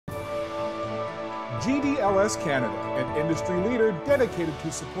GDLS Canada, an industry leader dedicated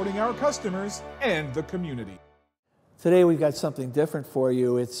to supporting our customers and the community. Today we've got something different for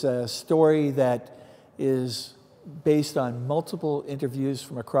you. It's a story that is based on multiple interviews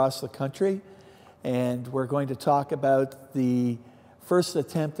from across the country, and we're going to talk about the first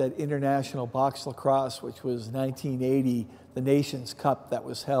attempt at international box lacrosse, which was 1980, the Nations Cup that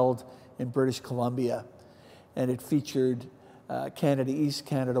was held in British Columbia. And it featured Canada East,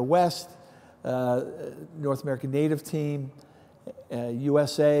 Canada West, North American Native Team,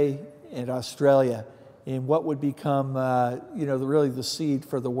 USA, and Australia in what would become, really the seed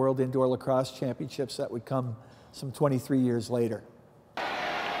for the World Indoor Lacrosse Championships that would come some 23 years later.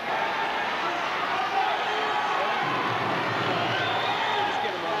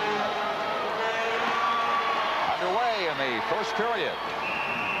 Underway in the first period.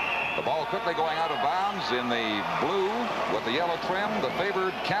 The ball quickly going out of bounds in the blue with the yellow trim, the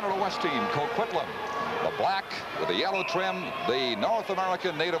favored Canada West team, Cockerton. The black with the yellow trim, the North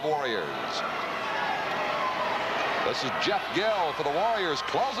American Native Warriors. This is Jeff Gill for the Warriors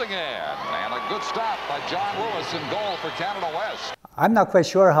closing in, and a good stop by John Lewis in goal for Canada West. I'm not quite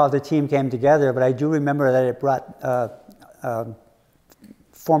sure how the team came together, but I do remember that it brought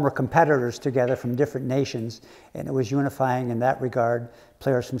former competitors together from different nations, and it was unifying in that regard.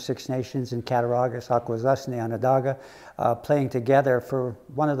 Players from Six Nations in Cattaraugus, Akwesasne, Onondaga, playing together for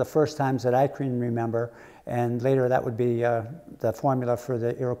one of the first times that I can remember, and later that would be the formula for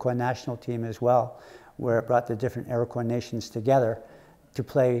the Iroquois National Team as well, where it brought the different Iroquois nations together to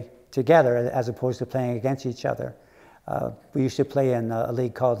play together as opposed to playing against each other. We used to play in a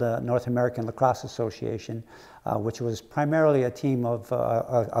league called the North American Lacrosse Association, which was primarily a team of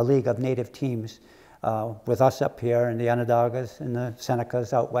a league of native teams, with us up here in the Onondagas and the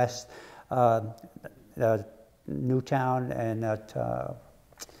Senecas out west, Newtown, and there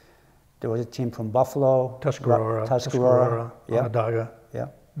was a team from Buffalo, Tuscarora, yeah. Onondaga. Yeah.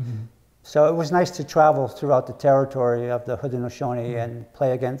 Mm-hmm. So it was nice to travel throughout the territory of the Haudenosaunee and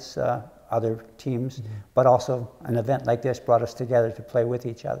play against other teams, but also an event like this brought us together to play with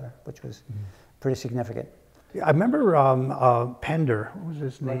each other, which was pretty significant. Yeah, I remember Pender, what was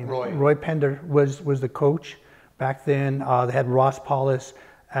his name? Roy Pender was the coach back then. They had Ross Paulus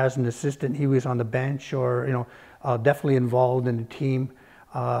as an assistant. He was on the bench, or definitely involved in the team.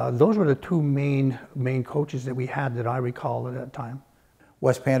 Those were the two main coaches that we had that I recall at that time.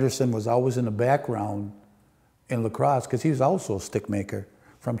 Wes Panderson was always in the background in lacrosse because he was also a stick maker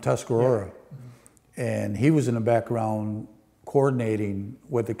from Tuscarora. Yeah. And he was in the background coordinating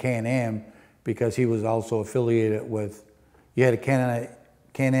with the Can-Am because he was also affiliated with, you had a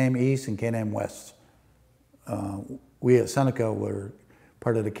Can-Am East and Can-Am West. We at Seneca were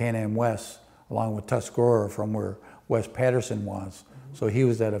part of the Can-Am West along with Tuscarora from where Wes Patterson was. So he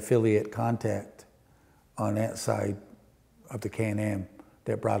was that affiliate contact on that side of the Can-Am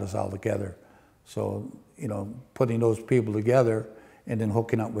that brought us all together. So, putting those people together and then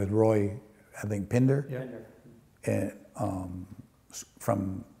hooking up with Roy, I think Pender, and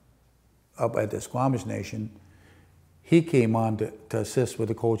from up at the Squamish Nation, he came on to assist with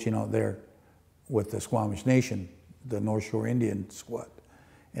the coaching out there with the Squamish Nation, the North Shore Indian squad.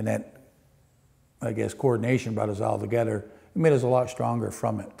 And that, I guess, coordination brought us all together. It made us a lot stronger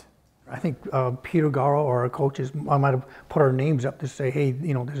from it. I think Peter Garrow or our coaches, I might have put our names up to say, hey,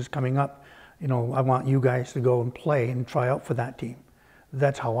 this is coming up. I want you guys to go and play and try out for that team.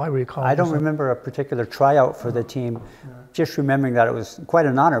 That's how I recall. I don't remember a particular tryout for the team, just remembering that it was quite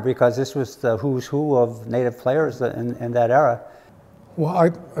an honor because this was the who's who of Native players in that era.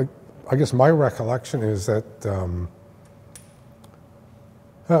 Well, I guess my recollection is that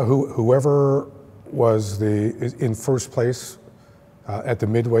whoever was in first place at the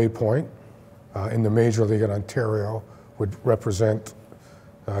midway point in the Major League in Ontario would represent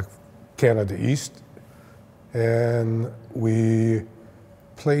Canada East, and we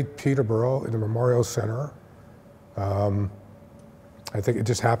played Peterborough in the Memorial Centre. I think it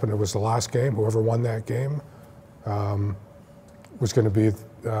just happened, it was the last game. Whoever won that game was going to be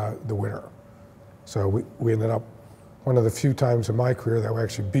the winner. So we ended up, one of the few times in my career that we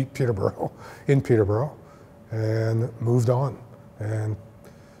actually beat Peterborough in Peterborough and moved on and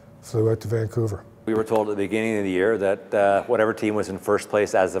flew out to Vancouver. We were told at the beginning of the year that whatever team was in first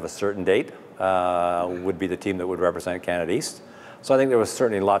place as of a certain date would be the team that would represent Canada East. So I think there was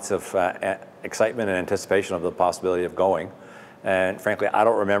certainly lots of excitement and anticipation of the possibility of going. And frankly, I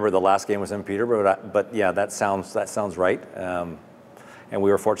don't remember the last game was in Peterborough, but yeah, that sounds right. And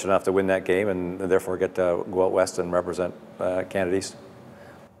we were fortunate enough to win that game and therefore get to go out west and represent Canada East.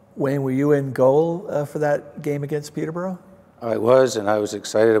 Wayne, were you in goal for that game against Peterborough? I was, and I was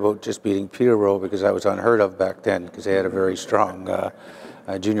excited about just beating Peterborough because that was unheard of back then, because they had a very strong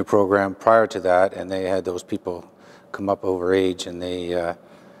junior program prior to that, and they had those people come up over age, and they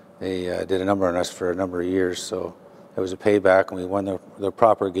did a number on us for a number of years. So it was a payback, and we won the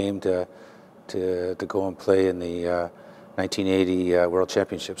proper game to go and play in the 1980 World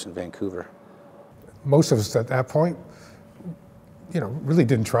Championships in Vancouver. Most of us at that point, really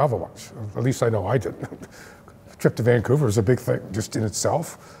didn't travel much. At least I know I didn't. The trip to Vancouver was a big thing just in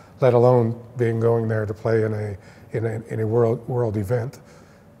itself, let alone going there to play in a world event,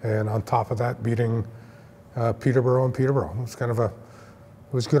 and on top of that, beating Peterborough and Peterborough. It was it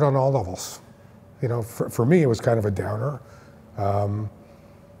was good on all levels. For me, it was kind of a downer.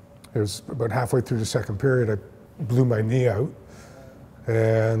 It was about halfway through the second period, I blew my knee out,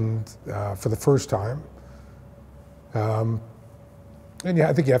 and for the first time. And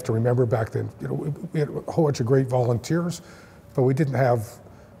yeah, I think you have to remember back then, we had a whole bunch of great volunteers, but we didn't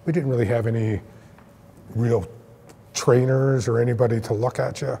really have any real trainers or anybody to look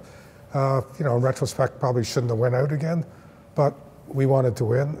at you. In retrospect, probably shouldn't have went out again, but we wanted to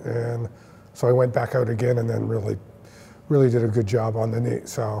win, and so I went back out again, and then really did a good job on the knee.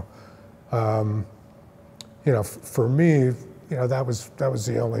 So, for me, that was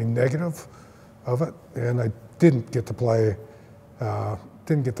the only negative of it, and I didn't get to play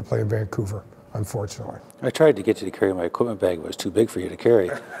in Vancouver, unfortunately. I tried to get you to carry my equipment bag, but it was too big for you to carry.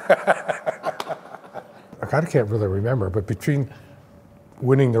 I kind of can't really remember, but between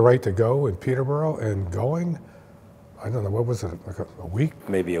winning the right to go in Peterborough and going, I don't know, what was it, like a week?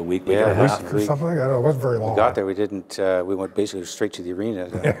 Maybe a week, yeah, a week or something? I don't know, it wasn't very long. We got there, we went basically straight to the arena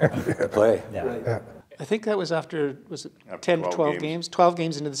to play. Yeah. Right. Yeah. I think that was after 10 to 12 games? 12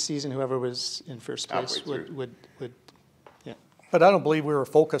 games into the season, whoever was in first place would yeah. But I don't believe we were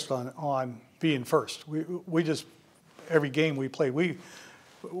focused on being first. We just, every game we played, we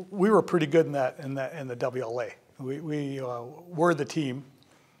were pretty good in the WLA. We were the team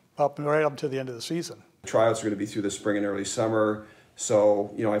right up to the end of the season. Tryouts are going to be through the spring and early summer,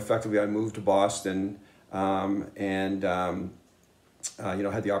 so effectively I moved to Boston and had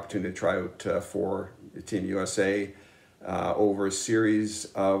the opportunity to try out for Team USA over a series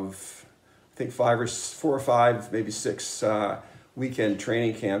of, I think, 4 or 5, maybe 6 weekend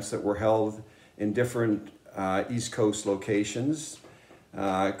training camps that were held in different East Coast locations.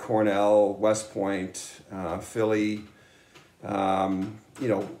 Cornell, West Point, Philly,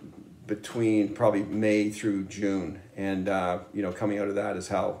 between probably May through June. And, coming out of that is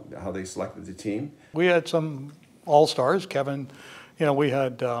how they selected the team. We had some all-stars. Kevin, we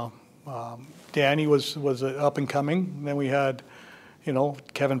had Danny was up and coming. Then we had,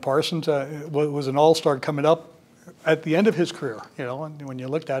 Kevin Parsons was an all-star coming up at the end of his career, and when you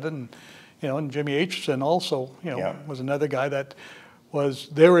looked at it, and Jimmy Aitchison also, was another guy that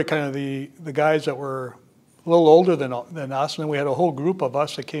they were kind of the guys that were a little older than us, and then we had a whole group of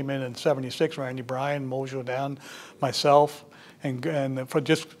us that came in '76, Randy Bryan, Mojo Dan, myself, and for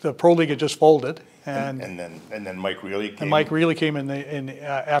just the Pro League had just folded. And then Mike Reilly came. And Mike Reilly came in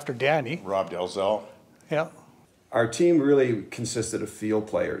after Danny. Rob Delzell. Yeah. Our team really consisted of field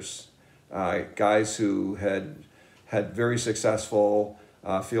players, guys who had very successful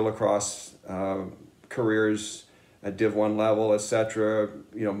field lacrosse careers at Div 1 level, etc.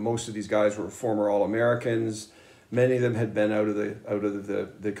 Most of these guys were former All-Americans. Many of them had been out of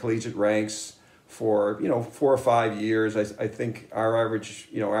the collegiate ranks for 4 or 5 years. I think our average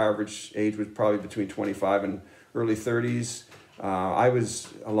age was probably between 25 and early 30s. I was,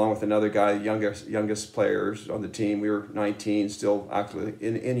 along with another guy, youngest players on the team. We were 19, still actively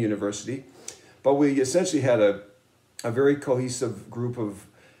in university, but we essentially had a very cohesive group of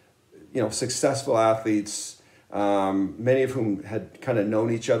successful athletes. Many of whom had kind of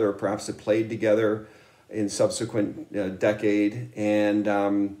known each other, or perhaps had played together in subsequent decade, and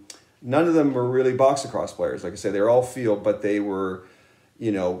none of them were really box lacrosse players. Like I say, they were all field, but they learned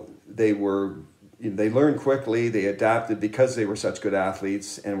quickly, they adapted because they were such good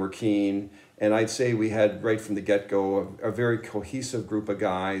athletes and were keen. And I'd say we had, right from the get-go, a very cohesive group of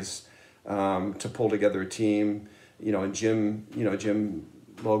guys to pull together a team. And Jim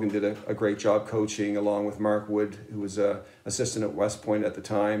Logan did a great job coaching, along with Mark Wood, who was an assistant at West Point at the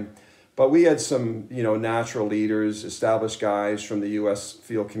time. But we had some, natural leaders, established guys from the U.S.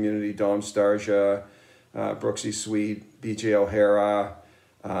 field community: Dom Starja, Brooksy Sweet, B.J. O'Hara,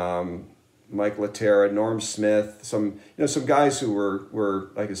 Mike Laterra, Norm Smith. Some guys who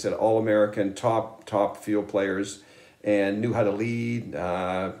were, like I said, All-American, top field players, and knew how to lead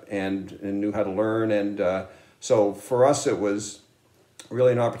and knew how to learn. And so for us, it was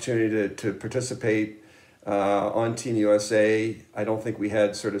really an opportunity to participate on Team USA. I don't think we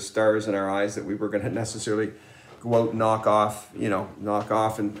had sort of stars in our eyes that we were going to necessarily go out and knock off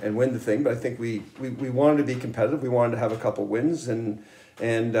and win the thing. But I think we wanted to be competitive. We wanted to have a couple wins, and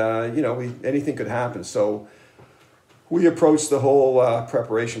anything could happen. So we approached the whole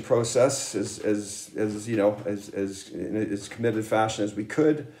preparation process as in as committed fashion as we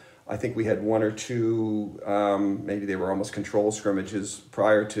could. I think we had one or two, maybe they were almost control scrimmages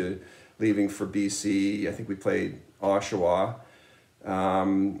prior to leaving for BC. I think we played Oshawa,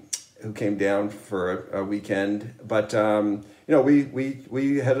 who came down for a weekend. But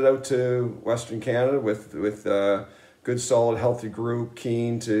we headed out to Western Canada with a good, solid, healthy group,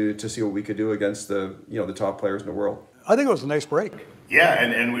 keen to see what we could do against the top players in the world. I think it was a nice break. Yeah,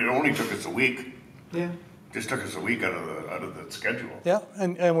 and it only took us a week. Yeah. Just took us a week out of the schedule. Yeah,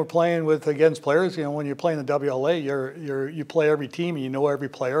 and we're playing against players. When you're playing the WLA, you play every team and you know every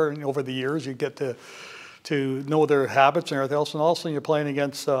player, and over the years you get to know their habits and everything else. And also you're playing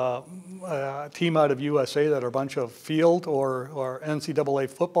against a team out of USA that are a bunch of field or NCAA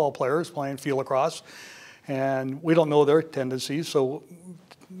football players playing field lacrosse, and we don't know their tendencies. So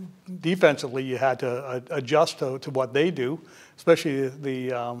defensively, you had to adjust to what they do, especially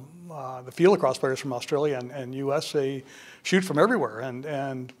the field lacrosse players from Australia and US. They shoot from everywhere,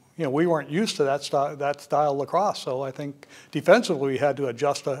 and we weren't used to that style of lacrosse. So I think defensively we had to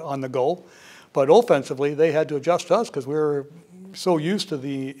adjust on the go, but offensively they had to adjust to us because we were so used to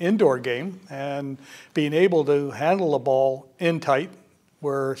the indoor game and being able to handle the ball in tight,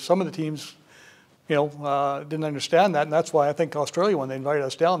 where some of the teams didn't understand that, and that's why I think Australia, when they invited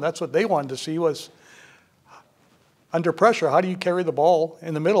us down, that's what they wanted to see was under pressure. How do you carry the ball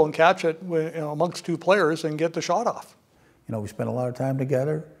in the middle and catch it amongst two players and get the shot off? We spent a lot of time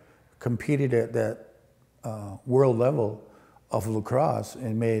together, competed at that world level of lacrosse,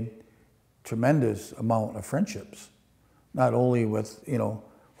 and made tremendous amount of friendships. Not only with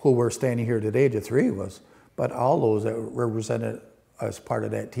who we're standing here today, the three of us, but all those that represented as part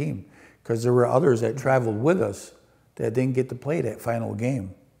of that team. Because there were others that traveled with us that didn't get to play that final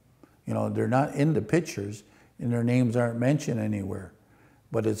game. They're not in the pictures and their names aren't mentioned anywhere.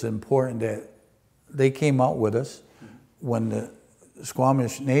 But it's important that they came out with us when the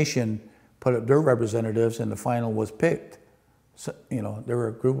Squamish Nation put up their representatives and the final was picked. So, there were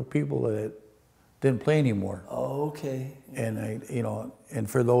a group of people that didn't play anymore. Oh, okay. And and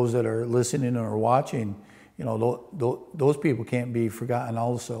for those that are listening or watching, those people can't be forgotten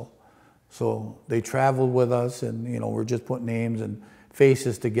also. So they traveled with us, and we're just putting names and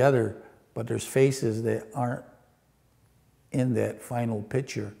faces together, but there's faces that aren't in that final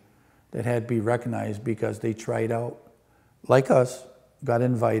picture that had to be recognized because they tried out, like us, got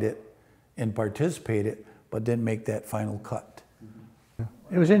invited and participated, but didn't make that final cut.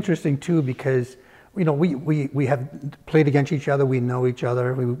 It was interesting too because we have played against each other. We know each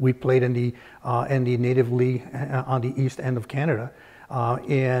other. We played in the Native League on the east end of Canada,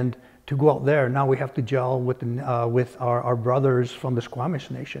 and to go out there, now we have to gel with our brothers from the Squamish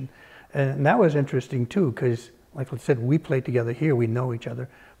Nation. And that was interesting too, because like I said, we played together here, we know each other,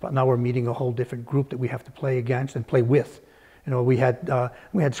 but now we're meeting a whole different group that we have to play against and play with. We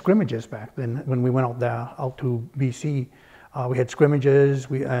had scrimmages back then when we went out to BC. We had scrimmages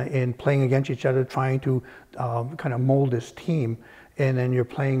and playing against each other, trying to kind of mold this team. And then you're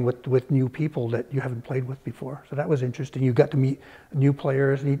playing with new people that you haven't played with before. So that was interesting. You got to meet new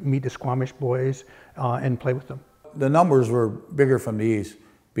players, meet the Squamish boys, and play with them. The numbers were bigger from the east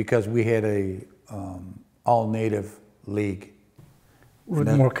because we had a all-native league. With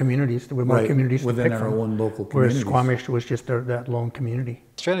more communities, there were more communities to pick our from, own local communities. Whereas Squamish was just that lone community.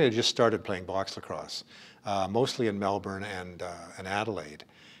 Australia just started playing box lacrosse, mostly in Melbourne and Adelaide.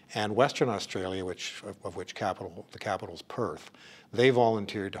 And Western Australia, of which the capital's Perth, they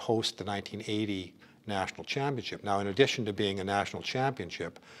volunteered to host the 1980 National Championship. Now, in addition to being a national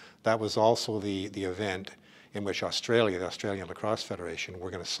championship, that was also the event in which Australia, the Australian Lacrosse Federation, were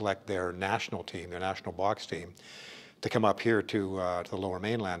going to select their national team, their national box team, to come up here to the Lower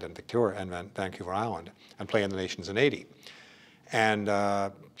Mainland and Victoria and Vancouver Island and play in the Nations in '80. And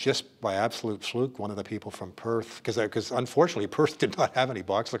just by absolute fluke, one of the people from Perth, because unfortunately Perth did not have any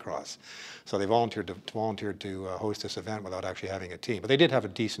box lacrosse, so they volunteered to host this event without actually having a team. But they did have a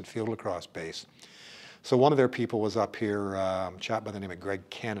decent field lacrosse base. So one of their people was up here, a chap by the name of Greg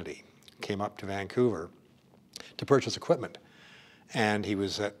Kennedy, came up to Vancouver to purchase equipment. And he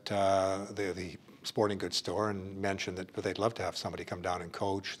was at the sporting goods store and mentioned that they'd love to have somebody come down and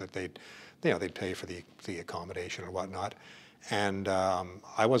coach, that they'd pay for the accommodation and whatnot. And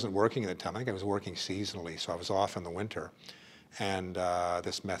I wasn't working at the time. I think I was working seasonally, so I was off in the winter. And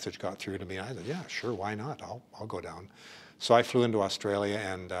this message got through to me. I said, yeah, sure, why not? I'll go down. So I flew into Australia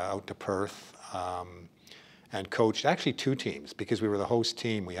and out to Perth and coached actually 2 teams because we were the host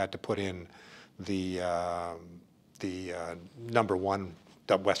team. We had to put in the number 1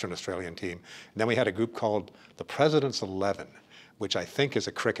 Western Australian team. And then we had a group called the President's 11, which I think is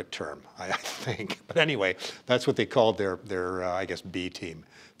a cricket term, I think. But anyway, that's what they called their I guess, B team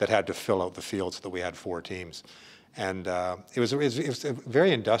that had to fill out the field so that we had 4 teams. And it was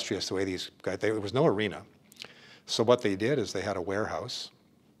very industrious the way these guys, there was no arena. So what they did is they had a warehouse,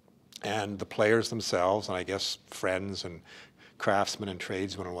 and the players themselves, and I guess friends and craftsmen and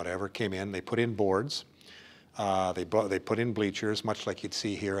tradesmen and whatever, came in, they put in boards, they put in bleachers, much like you'd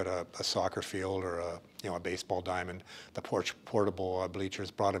see here at a soccer field or a baseball diamond. The portable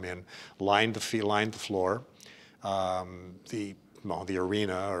bleachers, brought them in, lined the floor. The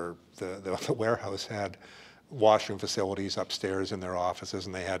arena or the warehouse had washroom facilities upstairs in their offices,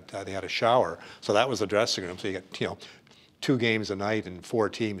 and they had a shower. So that was the dressing room. So you get 2 games a night and 4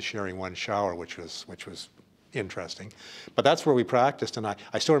 teams sharing 1 shower, which was interesting. But that's where we practiced, and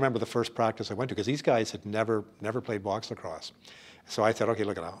I still remember the first practice I went to because these guys had never played box lacrosse. So I thought, okay,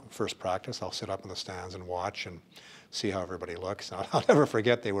 look at our first practice. I'll sit up in the stands and watch and see how everybody looks. And I'll never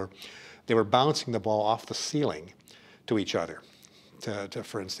forget they were bouncing the ball off the ceiling to each other.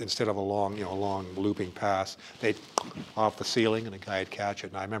 For instance, instead of a long looping pass, they'd off the ceiling and a guy would catch it.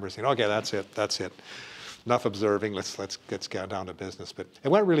 And I remember saying, okay, that's it. Enough observing, let's get down to business. But it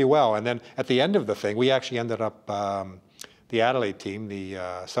went really well. And then at the end of the thing, we actually ended up, the Adelaide team, the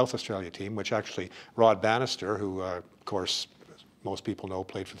South Australia team, which actually Rod Bannister, who of course most people know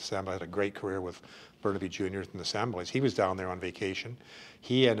played for the Sandboys, had a great career with Burnaby Juniors and the Sandboys. He was down there on vacation.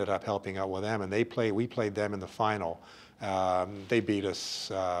 He ended up helping out with them, and we played them in the final. They beat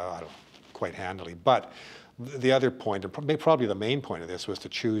us, I don't know, quite handily. But the other point, and probably the main point of this, was to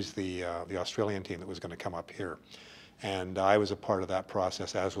choose the Australian team that was going to come up here. And I was a part of that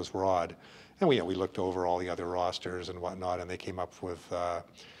process, as was Rod. And we looked over all the other rosters and whatnot, and they came up with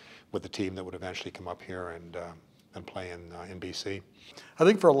the team that would eventually come up here and play in BC. I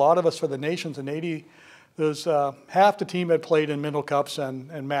think for a lot of us, for the nations in '80, there's half the team had played in Minnow Cups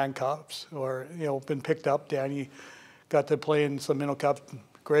and Man Cups, or been picked up. Danny got to play in some Minnow Cups.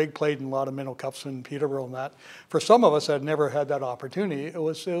 Greg played in a lot of Minnow Cups in Peterborough and that. For some of us that had never had that opportunity, it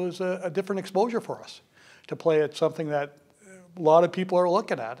was a different exposure for us to play at something that a lot of people are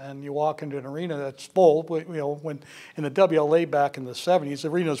looking at. And you walk into an arena that's full. When in the WLA back in the 70s, the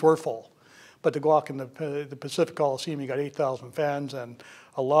arenas were full. But to go walk in the Pacific Coliseum, you got 8,000 fans, and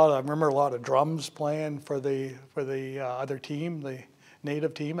I remember a lot of drums playing for the other team, the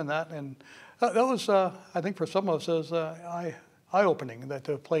native team, and that. And that was, I think, for some of us, it was eye-opening that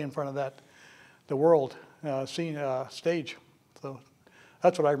to play in front of the world stage. So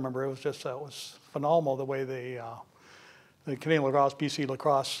that's what I remember. It was phenomenal the way the Canadian Lacrosse, BC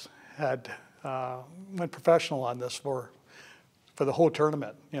Lacrosse had went professional on this for the whole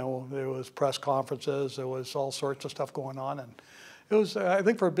tournament. There was press conferences, there was all sorts of stuff going on, and it was, I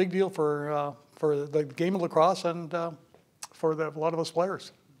think, for a big deal for the game of lacrosse and for a lot of us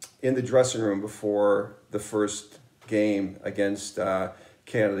players. In the dressing room before the first game against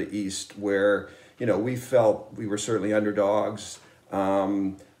Canada East, where we felt we were certainly underdogs,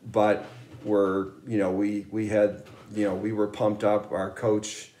 but we were pumped up. Our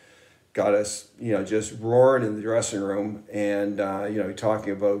coach got us, just roaring in the dressing room, and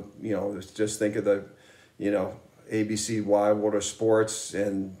talking about, just think of the, ABC Wide World of Sports,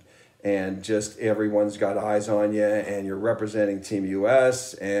 and just everyone's got eyes on you, and you're representing Team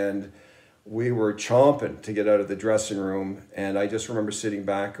US, and we were chomping to get out of the dressing room. And I just remember sitting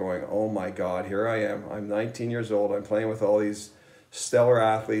back going, oh my God, here I am. I'm 19 years old. I'm playing with all these stellar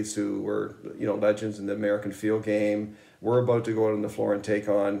athletes who were, legends in the American field game. We're about to go out on the floor and take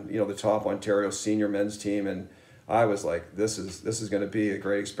on, the top Ontario senior men's team. And I was like, this is going to be a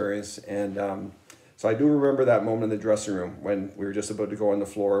great experience. And so I do remember that moment in the dressing room when we were just about to go on the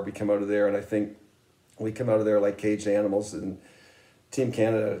floor. We come out of there, and I think we come out of there like caged animals. And Team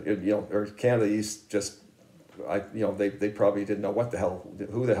Canada, or Canada East, they probably didn't know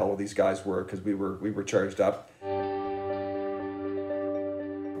who the hell these guys were, because we were charged up.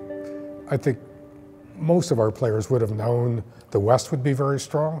 I think most of our players would have known the West would be very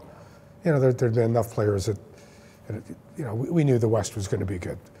strong. There'd been enough players that, we knew the West was going to be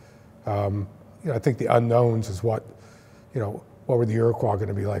good. I think the unknowns is what were the Iroquois going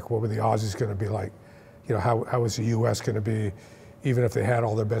to be like? What were the Aussies going to be like? How was the U.S. going to be, even if they had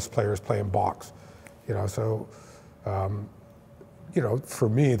all their best players playing box? For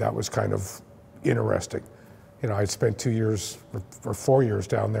me, that was kind of interesting. you know, I'd spent 2 years or 4 years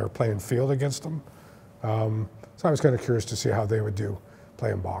down there playing field against them. So I was kind of curious to see how they would do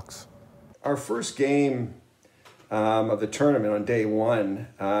playing box. Our first game of the tournament on day one,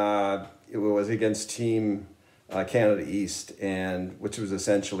 it was against Team Canada East, and which was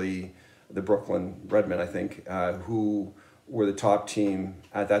essentially the Brooklyn Redmen, I think, who were the top team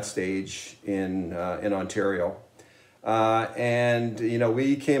at that stage in Ontario. And you know,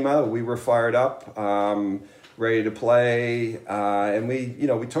 we came out, we were fired up, ready to play, and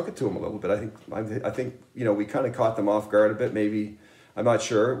we took it to them a little bit. I think you know, we kind of caught them off guard a bit, maybe. I'm not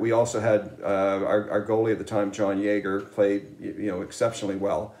sure. We also had our goalie at the time, John Yeager, played exceptionally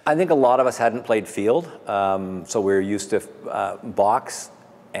well. I think a lot of us hadn't played field, so we were used to box,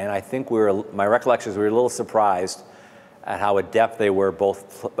 and I think my recollection is we were a little surprised at how adept they were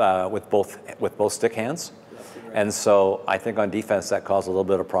with both stick hands. And so I think on defense that caused a little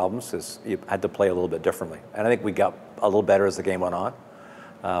bit of problems because you had to play a little bit differently. And I think we got a little better as the game went on.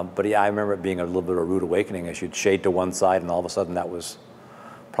 But yeah, I remember it being a little bit of a rude awakening as you'd shade to one side and all of a sudden that was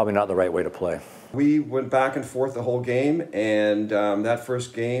probably not the right way to play. We went back and forth the whole game, and that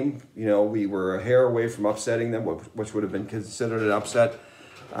first game, you know, we were a hair away from upsetting them, which would have been considered an upset.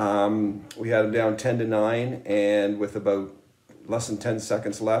 We had them down 10-9, and with about less than 10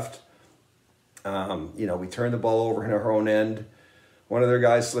 seconds left, you know, we turned the ball over in our own end. One of their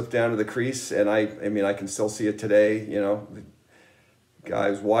guys slipped down to the crease, and I mean, I can still see it today. You know, the guy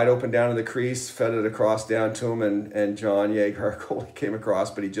was wide open down to the crease, fed it across down to him, and John Yeager, our goalie, came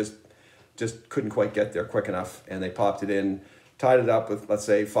across, but he just couldn't quite get there quick enough, and they popped it in, tied it up with, let's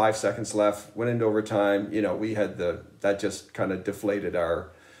say, 5 seconds left, went into overtime. You know, we had that just kind of deflated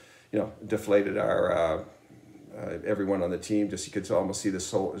our everyone on the team. Just you could almost see the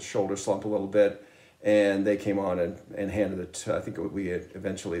shoulder slump a little bit, and they came on and handed it. I think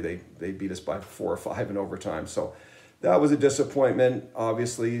eventually they beat us by 4 or 5 in overtime. So that was a disappointment,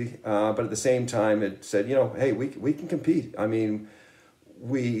 obviously. But at the same time, it said, you know, hey, we can compete. I mean,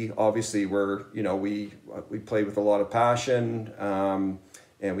 we obviously were, you know, we played with a lot of passion,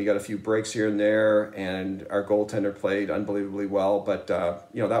 and we got a few breaks here and there, and our goaltender played unbelievably well. But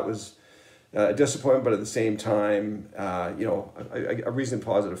you know, that was a disappointment, but at the same time, you know, a reasonably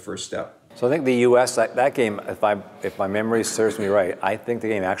positive first step. So I think the U.S. that game, if my memory serves me right, I think the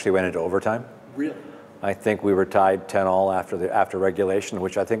game actually went into overtime. Really? I think we were tied 10-all after regulation,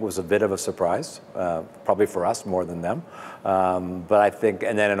 which I think was a bit of a surprise, probably for us more than them. But I think,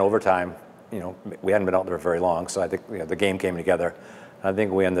 and then in overtime, you know, we hadn't been out there very long, so I think, you know, the game came together. I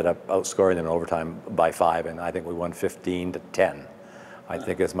think we ended up outscoring them in overtime by 5, and I think we won 15-10. I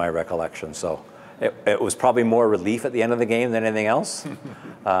think is my recollection. So it was probably more relief at the end of the game than anything else.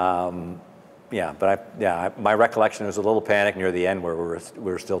 Yeah, but my recollection was a little panic near the end where we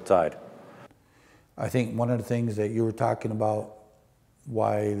were still tied. I think one of the things that you were talking about,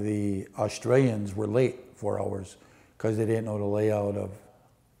 why the Australians were late 4 hours, because they didn't know the layout of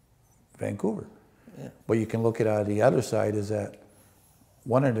Vancouver. Yeah. But you can look at it on the other side is that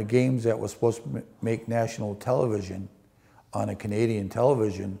one of the games that was supposed to make national television on a Canadian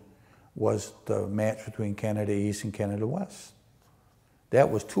television was the match between Canada East and Canada West. That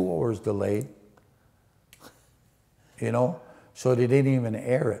was 2 hours delayed, you know, so they didn't even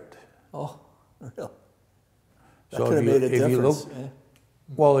air it. Oh, really? That so could have made a difference. You look, yeah.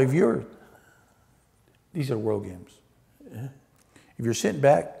 Well, these are world games. Yeah. If you're sitting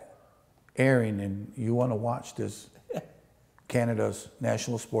back airing and you want to watch this Canada's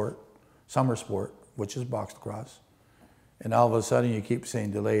national sport, summer sport, which is box lacrosse, and all of a sudden you keep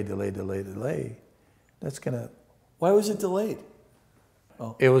saying delay, delay, delay, delay, that's gonna... Why was it delayed?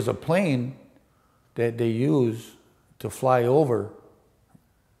 Oh. It was a plane that they used to fly over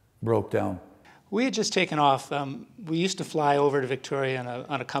broke down. We had just taken off. We used to fly over to Victoria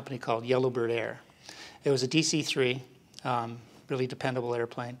on a company called Yellowbird Air. It was a DC-3, really dependable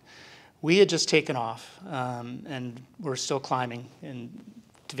airplane. We had just taken off, and we're still climbing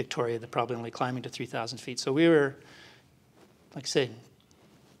to Victoria. They're probably only climbing to 3,000 feet. So we were, like I say,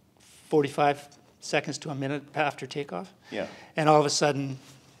 45 seconds to a minute after takeoff. Yeah. And all of a sudden,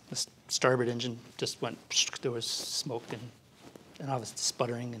 the starboard engine just went, there was smoke and all this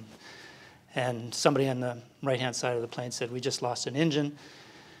sputtering. And somebody on the right-hand side of the plane said, we just lost an engine.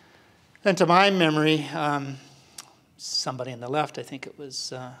 And to my memory, somebody on the left, I think it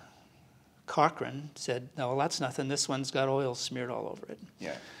was Cockerton, said, no, well, that's nothing. This one's got oil smeared all over it.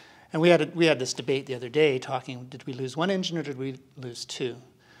 Yeah. And we had this debate the other day talking, did we lose one engine or did we lose 2?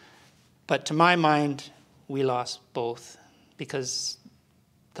 But to my mind, we lost both because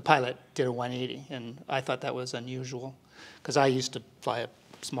the pilot did a 180, and I thought that was unusual because I used to fly a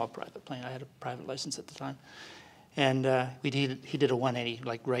small private plane. I had a private license at the time. And he did a 180,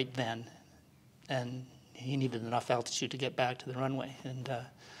 like right then. And he needed enough altitude to get back to the runway. And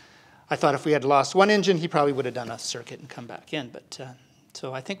I thought if we had lost one engine, he probably would have done a circuit and come back in. But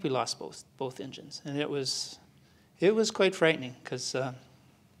so I think we lost both engines. And it was quite frightening because,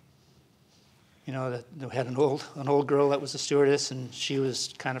 you know, we had an old girl that was a stewardess, and she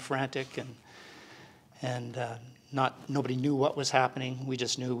was kind of frantic, and nobody knew what was happening. We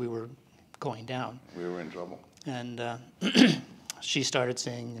just knew we were going down. We were in trouble. And she started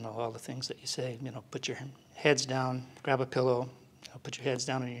saying, you know, all the things that you say, you know, put your heads down, grab a pillow, you know, put your heads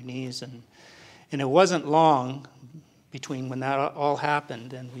down on your knees. And it wasn't long between when that all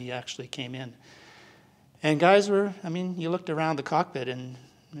happened and we actually came in. And guys were, I mean, you looked around the cockpit and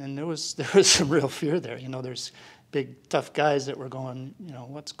there was some real fear there. You know, there's big, tough guys that were going, you know,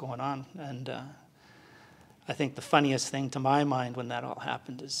 what's going on? And I think the funniest thing to my mind when that all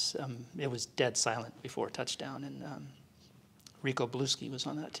happened is it was dead silent before touchdown, and Rico Bluski was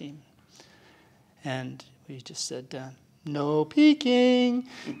on that team. And we just said, no peeking.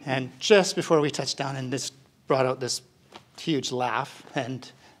 And just before we touched down, and this brought out this huge laugh,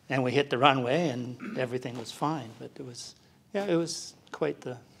 and we hit the runway, and everything was fine. But it was quite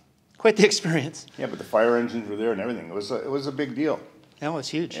the experience. Yeah, but the fire engines were there and everything. It was a big deal. That was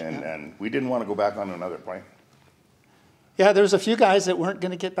huge. And we didn't want to go back on another plane. Yeah, there was a few guys that weren't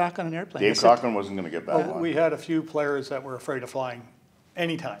going to get back on an airplane. Dave Cockerton wasn't going to get back on. We had a few players that were afraid of flying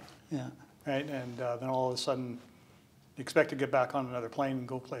anytime. Yeah. Right, and then all of a sudden, you expect to get back on another plane and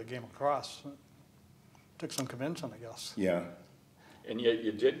go play a game of lacrosse. Took some convincing, I guess. Yeah. And yet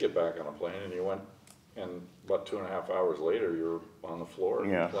you did get back on a plane, and you went, and about 2.5 hours later, you're on the floor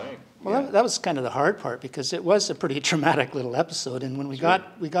playing. Well, that was kind of the hard part, because it was a pretty traumatic little episode. And when we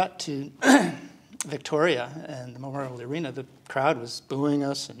got to Victoria and the Memorial Arena, the crowd was booing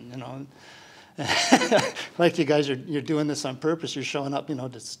us, and you know, like you guys you're doing this on purpose. You're showing up, you know,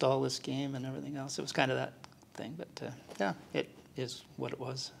 to stall this game and everything else. It was kind of that thing, but yeah, it is what it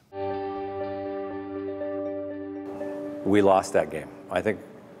was. We lost that game. I think,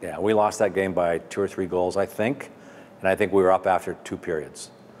 yeah, we lost that game by 2 or 3 goals, I think, and I think we were up after 2 periods.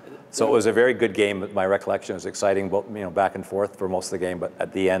 So it was a very good game. My recollection was exciting, both, you know, back and forth for most of the game, but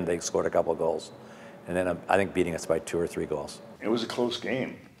at the end they scored a couple of goals, and then I think beating us by 2 or 3 goals. It was a close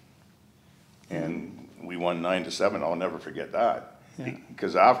game, and we won 9-7. I'll never forget that. Yeah.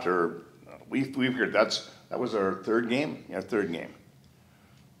 Because after we figured that was our third game. Yeah, third game.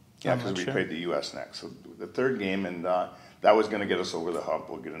 Yeah, because we played the U.S. next. So the third game, and that was going to get us over the hump.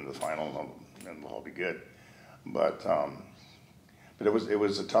 We'll get into the final, and we'll all be good. But it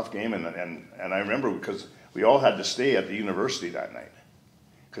was a tough game, and I remember because we all had to stay at the university that night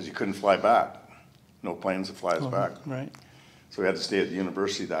because you couldn't fly back. No planes that fly us back. Right. So we had to stay at the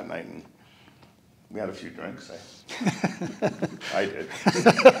university that night, and we had a few drinks. I did.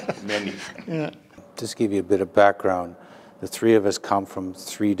 Many. Yeah. Just to give you a bit of background, the 3 of us come from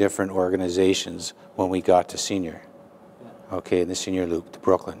 3 different organizations when we got to senior. Okay, in the senior loop to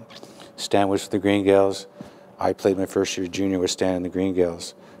Brooklyn. Stan was for the Green Gales. I played my first year junior with Stan in the Green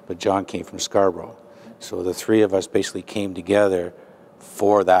Gales, but John came from Scarborough. So the 3 of us basically came together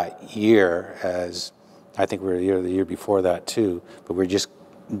for that year, as I think we were the year before that too, but we're just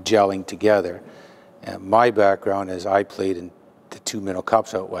gelling together. And my background is I played in the 2 Middle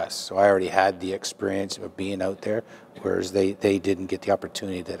Cups out west, so I already had the experience of being out there, whereas they didn't get the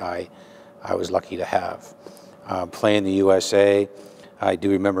opportunity that I was lucky to have. Playing the USA, I do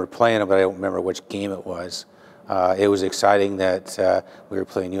remember playing it, but I don't remember which game it was. It was exciting that we were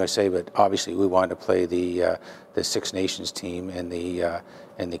playing USA, but obviously we wanted to play the Six Nations team and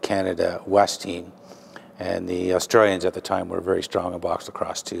the Canada West team, and the Australians at the time were very strong in box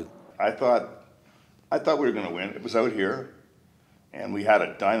lacrosse too. I thought we were going to win. It was out here, and we had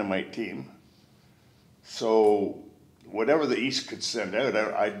a dynamite team. So whatever the East could send out,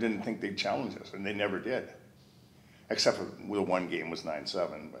 I didn't think they'd challenge us, and they never did, except for the one game was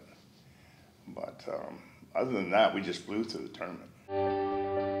 9-7. But other than that, we just blew through the tournament.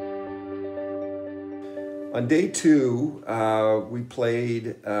 On day 2, we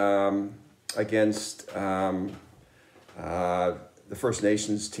played against the First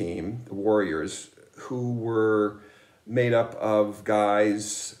Nations team, the Warriors, who were made up of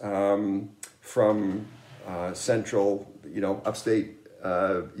guys from central, upstate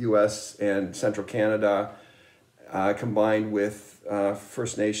U.S. and central Canada, combined with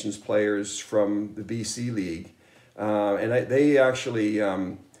First Nations players from the BC League, and they actually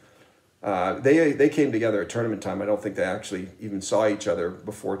they came together at tournament time. I don't think they actually even saw each other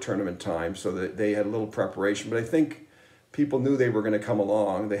before tournament time, so that they had a little preparation. But I think people knew they were going to come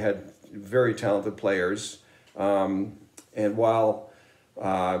along. They had very talented players. And while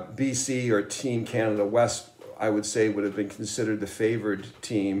BC or Team Canada West, I would say, would have been considered the favored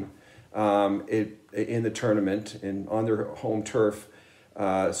team in the tournament and on their home turf,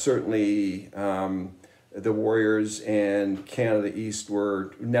 certainly the Warriors and Canada East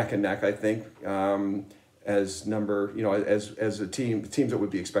were neck and neck, I think, as a teams that would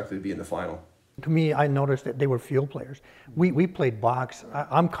be expected to be in the final. To me, I noticed that they were field players. We played box.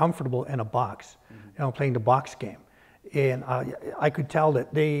 I'm comfortable in a box, playing the box game. And I could tell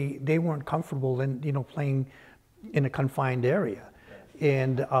that they weren't comfortable in, playing in a confined area.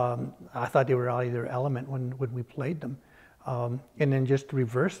 And I thought they were out of their element when we played them. And then just to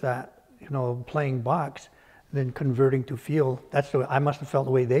reverse that, playing box, then converting to field, I must have felt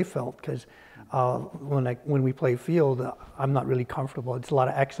the way they felt, because when we play field, I'm not really comfortable. It's a lot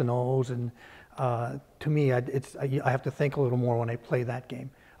of X and O's, and to me, I have to think a little more when I play that game.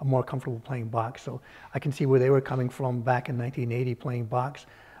 I'm more comfortable playing box. So I can see where they were coming from back in 1980 playing box.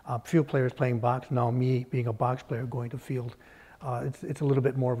 Field players playing box, now me being a box player going to field. It's a little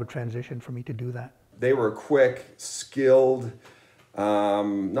bit more of a transition for me to do that. They were quick, skilled,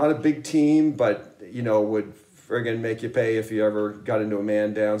 not a big team, but would friggin' make you pay if you ever got into a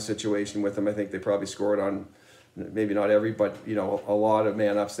man down situation with them. I think they probably scored on, maybe not every, but a lot of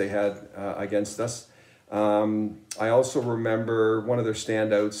man ups they had against us. I also remember one of their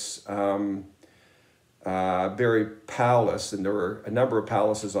standouts, Barry Powless, and there were a number of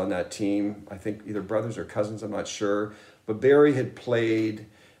Powlesses on that team. I think either brothers or cousins, I'm not sure. But Barry had played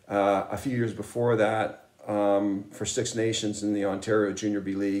a few years before that for Six Nations in the Ontario Junior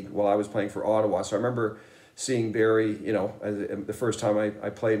B League while I was playing for Ottawa. So I remember seeing Barry, the first time I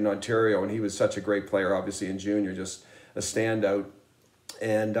played in Ontario, and he was such a great player, obviously in junior, just a standout.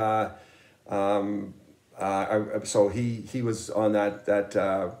 And so he was on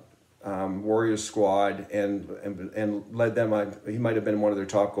that Warriors squad and led them. He might have been one of their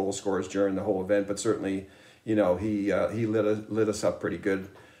top goal scorers during the whole event, but certainly, he lit us up pretty good.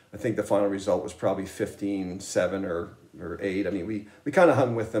 I think the final result was probably 15-7 or 8. I mean, we kind of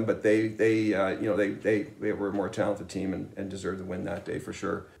hung with them, but they were a more talented team and deserved to win that day for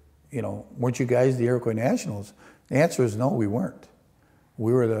sure. Weren't you guys the Iroquois Nationals? The answer is no, we weren't.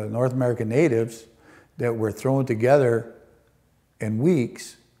 We were the North American natives that were thrown together in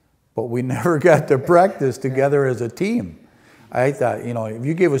weeks, but we never got to practice together as a team. I thought, if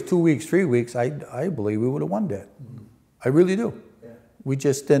you gave us 2 weeks, 3 weeks, I believe we would have won that. I really do. Yeah. We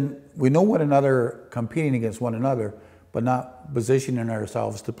just didn't, we know one another, competing against one another, but not positioning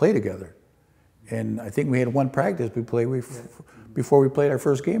ourselves to play together. And I think we had one practice before we played our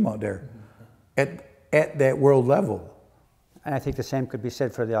first game out there at that world level. And I think the same could be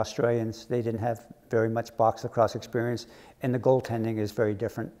said for the Australians. They didn't have very much box lacrosse experience, and the goaltending is very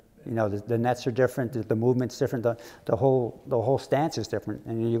different. The nets are different, the movement's different, the whole stance is different.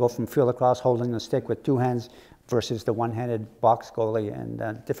 And you go from field lacrosse holding the stick with two hands versus the one-handed box goalie,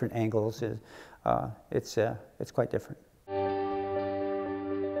 and different angles. It's quite different.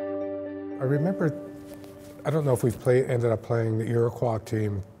 I remember, I don't know if we've ended up playing the Iroquois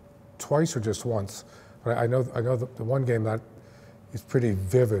team twice or just once, but I know the one game that is pretty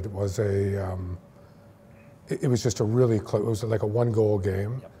vivid was it was just a really close, it was like a 1-goal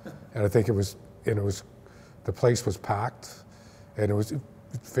game. Yep. And I think the place was packed, and it was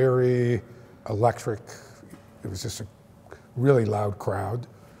very electric. It was just a really loud crowd,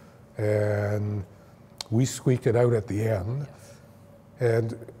 and we squeaked it out at the end. Yes.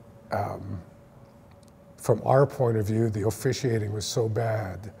 And from our point of view, the officiating was so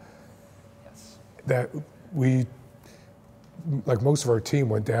bad, yes, that we, like most of our team,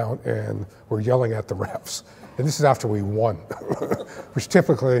 went down and were yelling at the refs. And this is after we won, which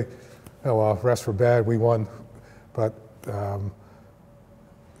typically, refs were bad, we won. But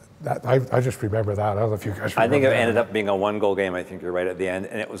I just remember that. I don't know if you guys remember. I think it ended up being a 1-goal game. I think you're right at the end.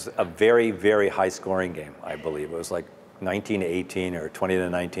 And it was a very, very high-scoring game, I believe. It was like 19-18 or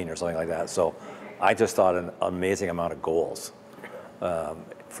 20-19 or something like that. So I just thought an amazing amount of goals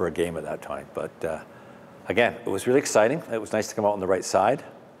for a game at that time. But again, it was really exciting. It was nice to come out on the right side.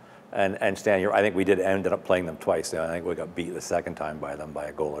 And Stan, I think we did ended up playing them twice. I think we got beat the second time by them by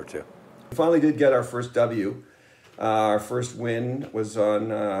a goal or two. We finally did get our first W. Our first win was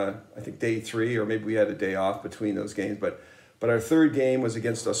on, I think, day 3, or maybe we had a day off between those games. But our third game was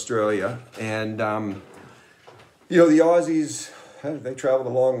against Australia. And, the Aussies, they traveled a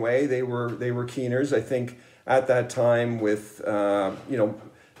long way. They were keeners. I think at that time with,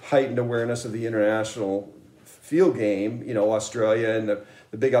 heightened awareness of the international field game, Australia and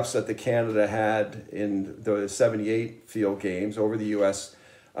the big upset that Canada had in the '78 field games over the U.S.,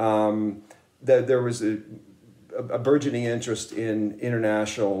 that there was a burgeoning interest in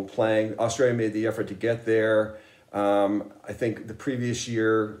international playing. Australia made the effort to get there. I think the previous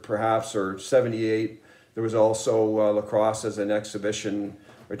year, perhaps, or '78, there was also lacrosse as an exhibition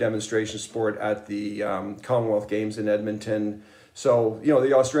or demonstration sport at the Commonwealth Games in Edmonton. So,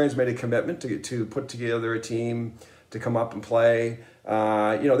 the Australians made a commitment to put together a team to come up and play.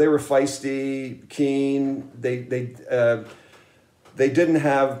 They were feisty, keen. They didn't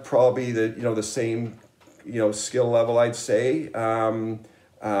have probably the same skill level, I'd say, and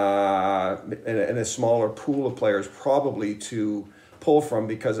a smaller pool of players probably to pull from,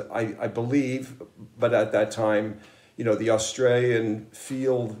 because I believe, but at that time, the Australian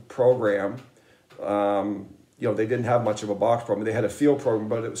field program, they didn't have much of a box program. They had a field program,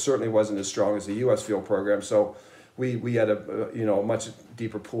 but it certainly wasn't as strong as the U.S. field program. So we had a much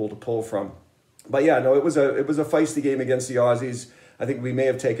deeper pool to pull from. But yeah, no, it was a feisty game against the Aussies. I think we may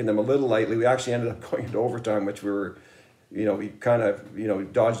have taken them a little lightly. We actually ended up going into overtime, which we kind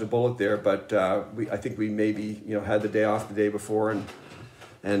of dodged a bullet there. But I think we maybe had the day off the day before and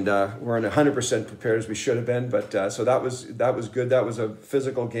weren't 100% prepared as we should have been. But so that was good. That was a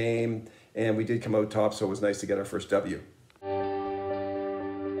physical game, and we did come out top. So it was nice to get our first W.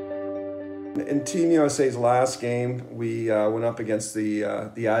 In Team USA's last game, we went up against the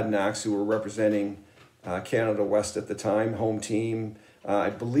Adenacks, who were representing Canada West at the time, home team. I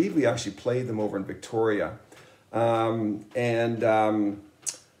believe we actually played them over in Victoria. One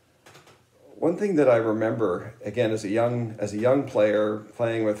thing that I remember, again, as a young player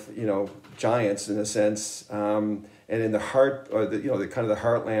playing with giants in a sense, and in the heart, or the kind of the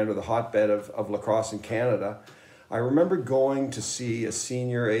heartland or the hotbed of lacrosse in Canada, I remember going to see a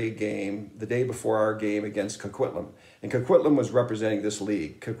Senior A game the day before our game against Coquitlam, and Coquitlam was representing this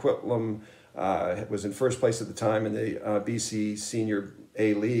league. Coquitlam was in first place at the time in the BC Senior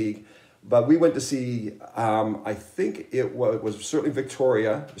A League. But we went to see, I think it was certainly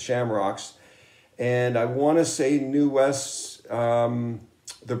Victoria, the Shamrocks, and I want to say New West, the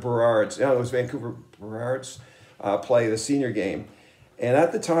Burrards. No, it was Vancouver Burrards play the senior game. And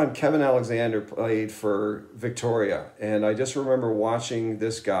at the time, Kevin Alexander played for Victoria. And I just remember watching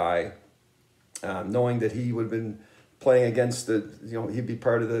this guy, knowing that he would have been playing against he'd be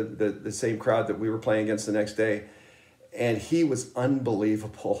part of the same crowd that we were playing against the next day. And he was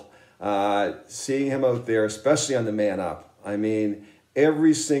unbelievable. Seeing him out there, especially on the man up. I mean,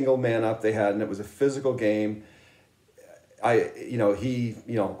 every single man up they had, and it was a physical game. All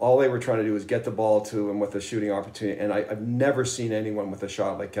they were trying to do was get the ball to him with a shooting opportunity. And I've never seen anyone with a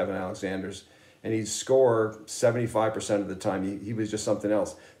shot like Kevin Alexander's. And he'd score 75% of the time. He was just something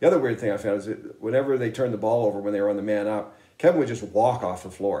else. The other weird thing I found is that whenever they turned the ball over when they were on the man up, Kevin would just walk off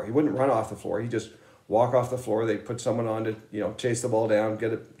the floor. He wouldn't run off the floor. He'd just walk off the floor. They'd put someone on to chase the ball down,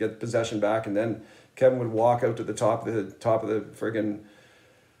 get possession back, and then Kevin would walk out to the top of the friggin'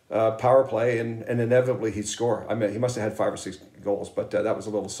 power play, and inevitably he'd score. I mean, he must have had 5 or 6 goals, but that was a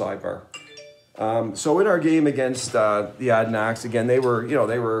little sidebar. So in our game against the Adenacks, again, they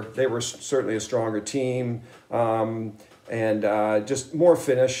were certainly a stronger team, and just more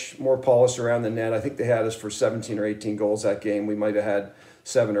finish, more polish around the net. I think they had us for 17 or 18 goals that game. We might have had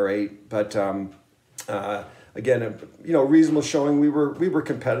 7 or 8, but again, reasonable showing. We were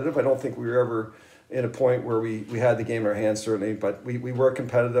competitive. I don't think we were ever in a point where we had the game in our hands, certainly, but we were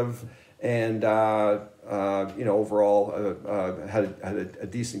competitive, and overall had a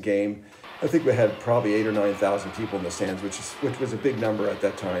decent game. I think we had probably 8,000 or 9,000 people in the stands, which was a big number at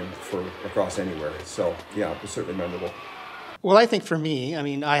that time for lacrosse anywhere. So yeah, it was certainly memorable. Well, I think for me, I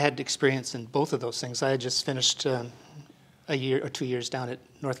mean, I had experience in both of those things. I had just finished a year or 2 years down at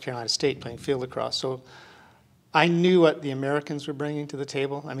North Carolina State playing field lacrosse, so I knew what the Americans were bringing to the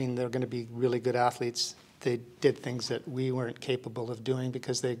table. I mean, they're going to be really good athletes. They did things that we weren't capable of doing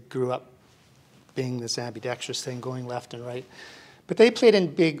because they grew up being this ambidextrous thing, going left and right. But they played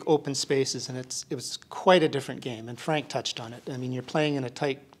in big open spaces, and it was quite a different game. And Frank touched on it. I mean, you're playing in a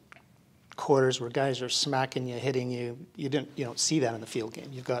tight quarters where guys are smacking you, hitting you. You don't see that in the field game.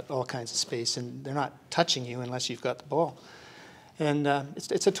 You've got all kinds of space, and they're not touching you unless you've got the ball. And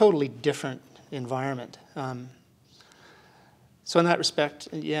it's a totally different environment. So in that respect,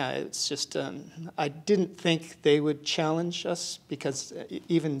 yeah, it's just, I didn't think they would challenge us because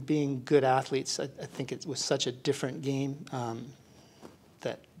even being good athletes, I think it was such a different game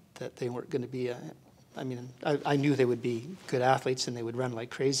that they weren't going to be, I knew they would be good athletes and they would run like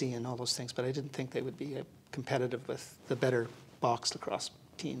crazy and all those things, but I didn't think they would be competitive with the better box lacrosse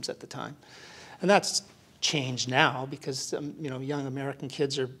teams at the time. And that's changed now because you know, young American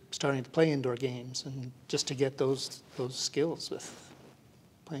kids are starting to play indoor games, and just to get those skills with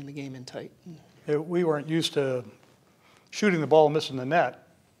playing the game in tight. We weren't used to shooting the ball and missing the net,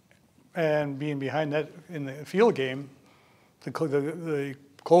 and being behind net in the field game. The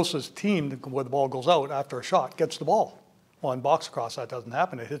closest team where the ball goes out after a shot gets the ball. Well, in box lacrosse that doesn't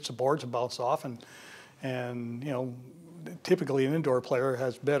happen. It hits the boards and bounces off, and you know, typically an indoor player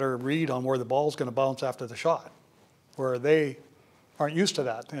has better read on where the ball's going to bounce after the shot, where they aren't used to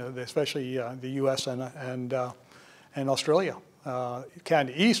that, you know, especially the U.S. and Australia.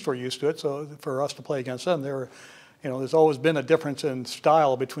 Canada East were used to it, so for us to play against them, you know, there's always been a difference in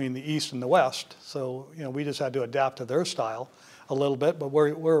style between the East and the West. So you know, we just had to adapt to their style a little bit. But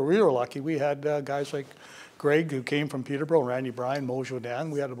where we were lucky, we had guys like Greg, who came from Peterborough, Randy Bryan, Mojo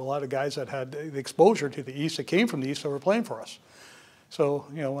Dan. We had a lot of guys that had the exposure to the East, that came from the East, that were playing for us. So,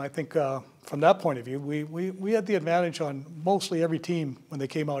 you know, I think from that point of view, we had the advantage on mostly every team when they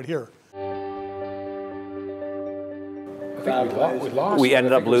came out here. We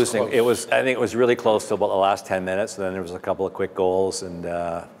ended up losing. I think it was really close to about the last 10 minutes, and then there was a couple of quick goals, and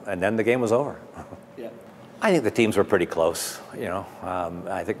then the game was over. Yeah. I think the teams were pretty close. You know,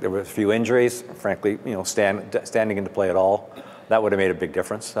 I think there were a few injuries. Frankly, you know, standing into play at all, that would have made a big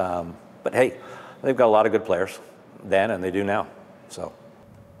difference. But hey, they've got a lot of good players then, and they do now. So.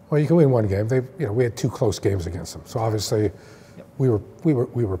 Well, you can win one game. You know, we had 2 close games against them, so obviously, we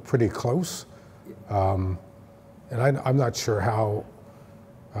were pretty close. And I'm not sure how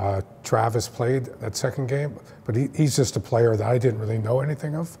Travis played that second game, but he's just a player that I didn't really know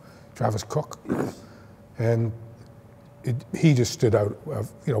anything of, Travis Cook. And he just stood out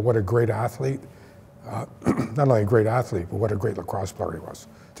of, you know, what a great athlete. Not only a great athlete, but what a great lacrosse player he was.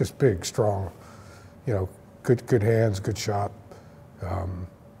 Just big, strong, you know, good hands, good shot.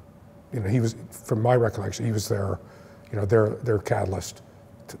 You know, he was, from my recollection, he was their catalyst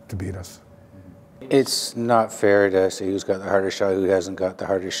to beat us. It's not fair to say who's got the hardest shot, who hasn't got the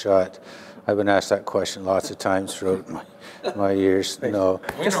hardest shot. I've been asked that question lots of times throughout my years. No.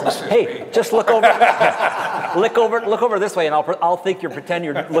 Hey, just look over. Look over this way, and I'll think pretend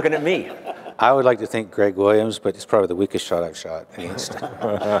you're looking at me. I would like to think Greg Williams, but it's probably the weakest shot I've shot against.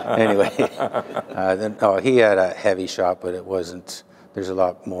 Anyway, no, he had a heavy shot, but it wasn't. There's a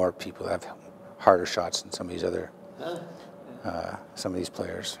lot more people that have harder shots than some of these other, some of these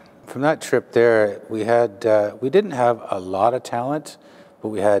players. From that trip there, we didn't have a lot of talent, but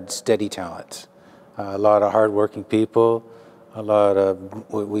we had steady talent. A lot of hardworking people, a lot of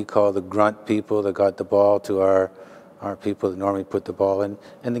what we call the grunt people that got the ball to our people that normally put the ball in.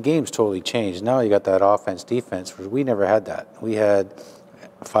 And the game's totally changed. Now you got that offense, defense, where we never had that. We had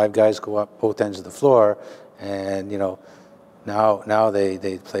 5 guys go up both ends of the floor, and you know, now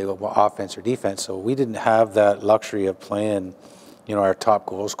they play offense or defense. So we didn't have that luxury of playing, you know, our top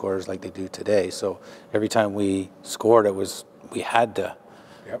goal scorers like they do today. So every time we scored, we had to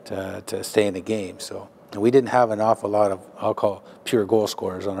stay in the game. So we didn't have an awful lot of, I'll call, pure goal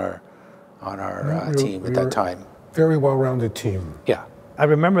scorers on our team at that time. Very well-rounded team. Yeah. I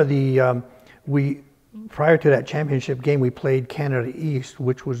remember prior to that championship game, we played Canada East,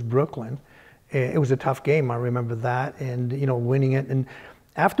 which was Brooklyn. It was a tough game. I remember that, and you know, winning it. And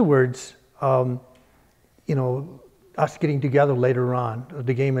afterwards, you know, us getting together later on,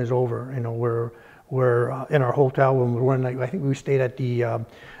 the game is over. You know, we're in our hotel when we were in. I think we stayed at the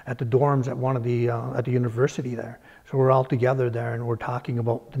dorms at one of the at the university there. So we're all together there, and we're talking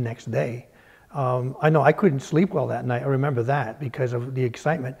about the next day. I know I couldn't sleep well that night. I remember that because of the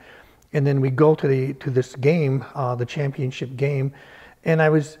excitement. And then we go to this game, the championship game, and I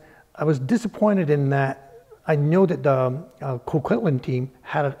was disappointed in that. I know that the Cockerton team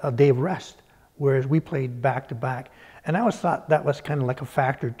had a day of rest, whereas we played back to back. And I always thought that was kind of like a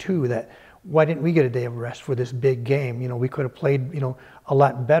factor too, that why didn't we get a day of rest for this big game? You know, we could have played, you know, a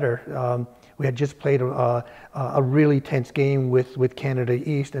lot better. We had just played a really tense game with Canada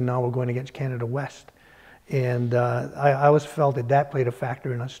East, and now we're going against Canada West. And I always felt that played a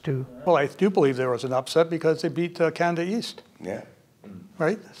factor in us too. Well, I do believe there was an upset because they beat Canada East. Yeah.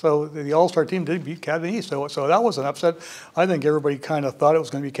 Right? So the All-Star team did beat Canada East. So that was an upset. I think everybody kind of thought it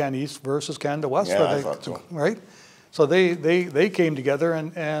was going to be Canada East versus Canada West. Yeah, I thought so. Right? So they came together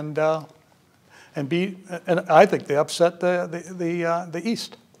and beat, and I think they upset the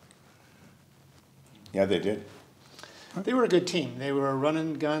East. Yeah, they did. They were a good team. They were a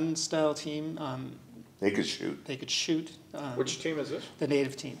run-and-gun style team. They could shoot. They could shoot. Which team is this? The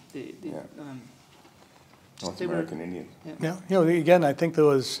native team. North American Indian. Yeah. You know, again, I think there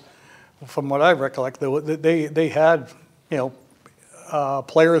was, from what I recollect, they had, you know,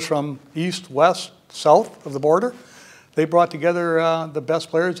 players from east, west, south of the border. They brought together the best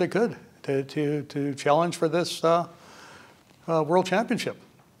players they could to challenge for this World Championship.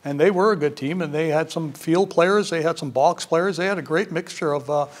 And they were a good team, and they had some field players, they had some box players, they had a great mixture of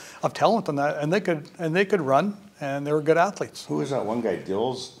talent in that, and they could run, and they were good athletes. Who was that one guy,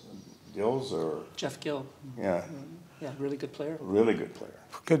 Gills or? Jeff Gill. Yeah. Yeah, really good player. Really good player.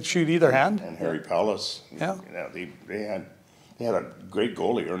 Could shoot either hand. And Harry Palace. Yeah. You know, they had a great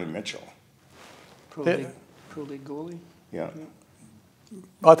goalie, Ernie Mitchell. Pro league goalie. Yeah.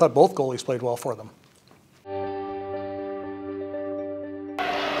 I thought both goalies played well for them.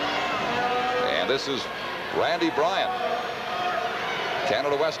 And this is Randy Bryant.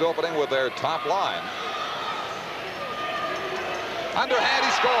 Canada West opening with their top line. Underhand,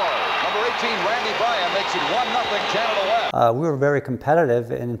 he scores. Number 18, Randy Bryant, makes it 1-0 Canada West. We were very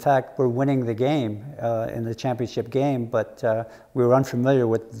competitive, and in fact, we're winning the game in the championship game, but we were unfamiliar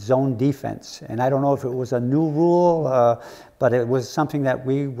with zone defense. And I don't know if it was a new rule, but it was something that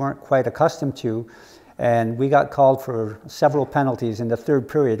we weren't quite accustomed to. And we got called for several penalties in the third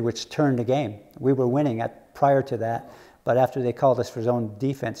period, which turned the game. We were winning prior to that, but after they called us for zone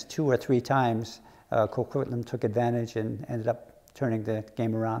defense 2 or 3 times, Cockerton took advantage and ended up turning the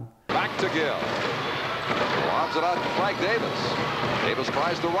game around. Back to Gill. Lobs it out to Frank Davis. Davis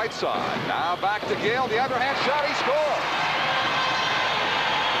tries the right side. Now back to Gill. The underhand shot. He scores.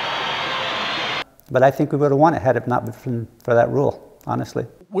 But I think we would have won it had it not been for that rule, honestly.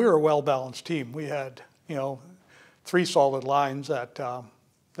 We were a well-balanced team. We had, 3 solid lines that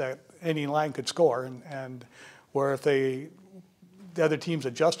any line could score, and where if the other teams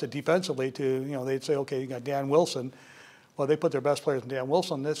adjusted defensively to, they'd say, okay, you got Dan Wilson. Well, they put their best players in Dan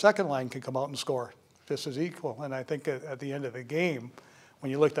Wilson. The second line can come out and score just as equal. And I think at the end of the game,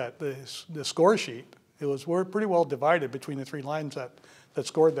 when you looked at the score sheet, we're pretty well divided between the 3 lines that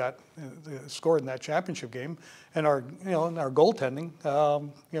scored in that championship game. And our goaltending,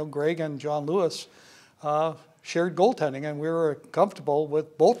 Greg and John Lewis shared goaltending, and we were comfortable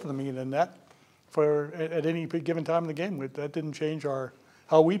with both of them being in net at any given time in the game. That didn't change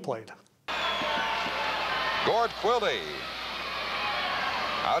how we played. Gord Quilty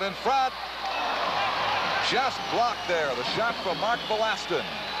out in front, just blocked there. The shot from Mark Velaston.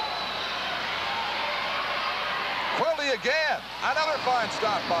 Quilty again, another fine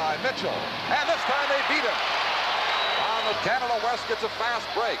stop by Mitchell, and this time they beat him. The Canada West gets a fast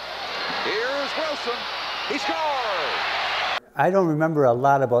break. Here's Wilson, he scores. I don't remember a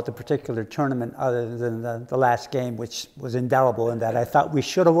lot about the particular tournament other than the last game, which was indelible in that I thought we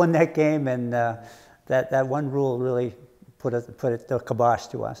should have won that game, and that one rule really put the kibosh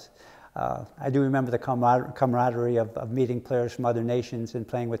to us. I do remember the camaraderie of meeting players from other nations and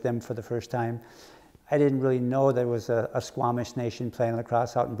playing with them for the first time. I didn't really know there was a Squamish nation playing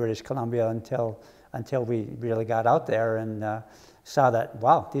lacrosse out in British Columbia until we really got out there and saw that,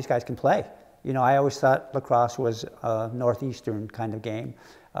 wow, these guys can play. I always thought lacrosse was a northeastern kind of game.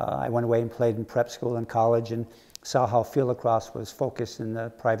 I went away and played in prep school and college and saw how field lacrosse was focused in the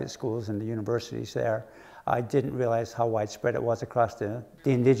private schools and the universities there. I didn't realize how widespread it was across the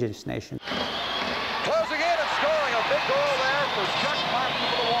indigenous nation. Closing in and scoring a big goal there for Chuck Martin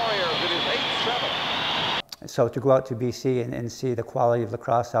for the Warriors. It is 8-7. So to go out to BC and see the quality of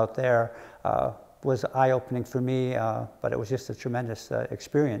lacrosse out there was eye-opening for me, but it was just a tremendous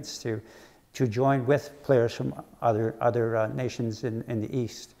experience to join with players from other nations in the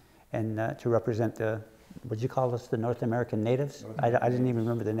East and to represent what'd you call us, the North American natives? I didn't even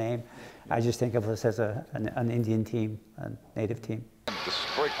remember the name. I just think of us as an Indian team, a native team. This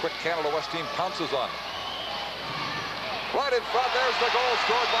very quick Canada West team pounces on it. Right in front, there's the goal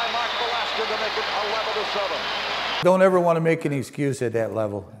scored by Mark Velaston to make it 11-7. Don't ever want to make an excuse at that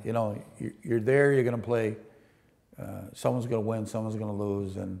level. You're there, you're going to play. Someone's going to win, someone's going to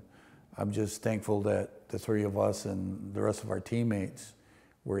lose, and I'm just thankful that the 3 of us and the rest of our teammates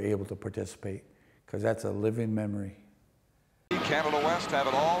were able to participate, because that's a living memory. Canada West have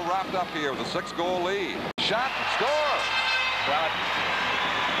it all wrapped up here with a 6-goal lead. Shot, score! Well,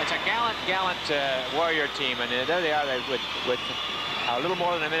 it's a gallant Warrior team, and there they are with a little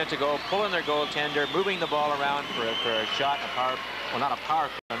more than a minute to go, pulling their goaltender, moving the ball around for a shot, an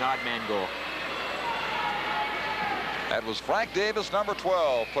odd man goal. That was Frank Davis, number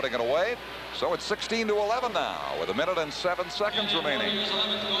 12, putting it away. So it's 16-11 now, with 1 minute and 7 seconds remaining. Warriors'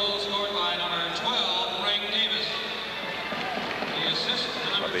 11th goal scored by number 12, Frank Davis. The assist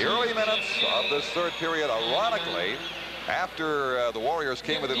to number But the early minutes of this third period, ironically, after the Warriors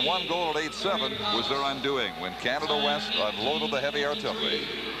came within 1 goal at 8-7, was their undoing when Canada West unloaded the heavy artillery.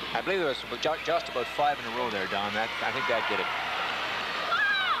 I believe it was just about 5 in a row there, Don. I think that did it.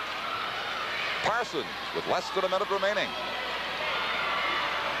 Parsons with less than a minute remaining.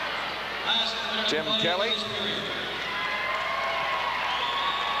 Tim Kelly.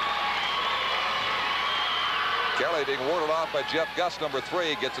 Kelly being warded off by Jeff Gus, number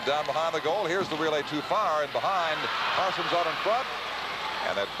 3, gets it down behind the goal. Here's the relay too far, and behind, Parsons out in front.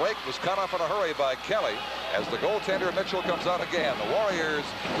 And that break was cut off in a hurry by Kelly as the goaltender Mitchell comes out again. The Warriors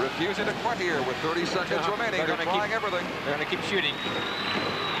refusing to quit here with 30 seconds remaining. They're trying everything. They're going to keep shooting.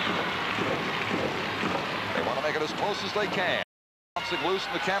 They want to make it as close as they can. Bouncing loose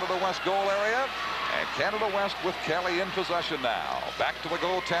in the Canada West goal area. And Canada West with Kelly in possession now. Back to the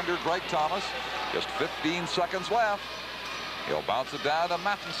goaltender, Greg Thomas. Just 15 seconds left. He'll bounce it down to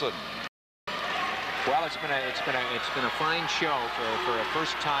Matheson. Well, it's been a fine show for a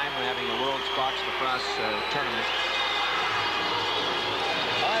first time having a World's Box Lacrosse tournament.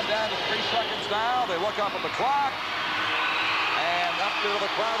 Time down to 3 seconds now. They look up at the clock. And up to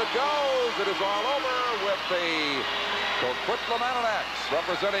the crowd it goes. It is all over with the Coquitlam Ananacs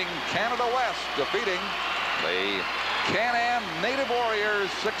representing Canada West defeating the Can-Am Native Warriors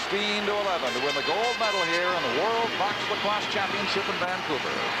 16-11 to win the gold medal here in the World Box Lacrosse Championship in Vancouver.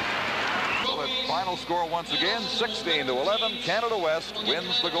 The final score once again, 16-11. Canada West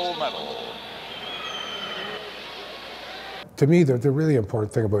wins the gold medal. To me, the really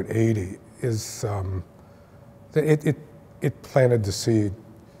important thing about 80 is that it planted the seed.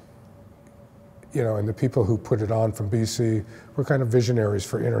 You know, and the people who put it on from BC were kind of visionaries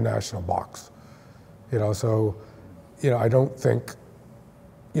for international box. You know, so, you know, I don't think,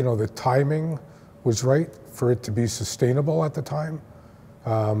 you know, the timing was right for it to be sustainable at the time.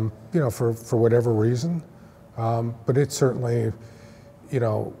 You know, for whatever reason, but it certainly, you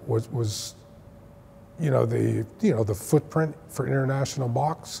know, was the footprint for international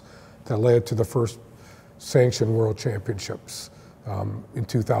box that led to the first sanctioned World Championships in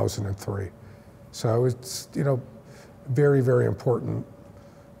 2003. So it's, you know, very, very important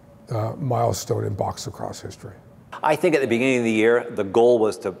milestone in box lacrosse history. I think at the beginning of the year, the goal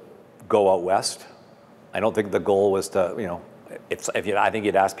was to go out west. I don't think the goal was to, you know, I think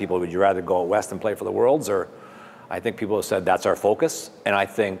you'd ask people, would you rather go out west and play for the Worlds? Or I think people have said that's our focus. And I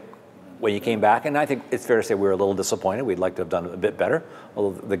think when you came back, and I think it's fair to say we were a little disappointed. We'd like to have done a bit better.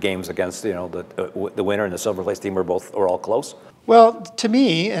 Although the games against, you know, the winner and the silver place team were all close. Well, to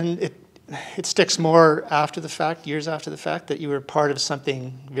me, and it sticks more after the fact, years after the fact, that you were part of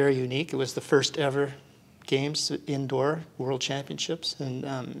something very unique. It was the first ever games, indoor World Championships. And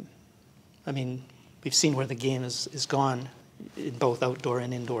I mean, we've seen where the game has gone in both outdoor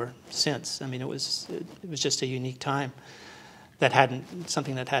and indoor since. I mean, it was just a unique time that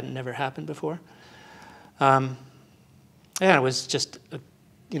something that hadn't never happened before. Yeah, it was just,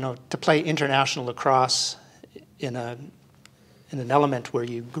 you know, to play international lacrosse in an element where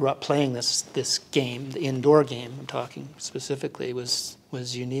you grew up playing this game, the indoor game I'm talking specifically, was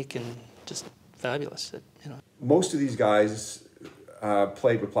unique and just fabulous. You know. Most of these guys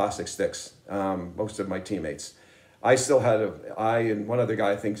played with plastic sticks, most of my teammates. I still had I and one other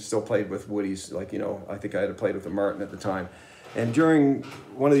guy I think still played with Woody's, like, you know, I think I had played with a Martin at the time. And during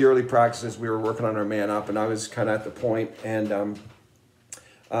one of the early practices, we were working on our man up, and I was kind of at the point, and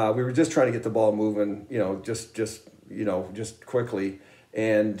we were just trying to get the ball moving, you know, just quickly.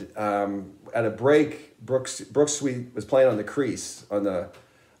 And at a break, Brooks Sweet was playing on the crease on the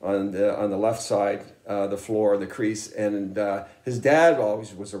left side, the floor, the crease, and his dad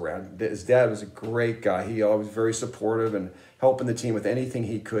always was around. His dad was a great guy. He always very supportive and helping the team with anything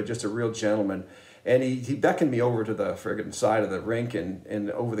he could, just a real gentleman. And he beckoned me over to the friggin' side of the rink and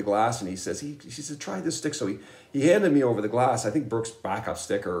over the glass, and he said, try this stick. So he handed me over the glass, I think Brooks' backup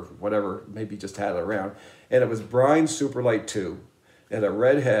stick or whatever, maybe just had it around. And it was Brian's Superlight 2. It had a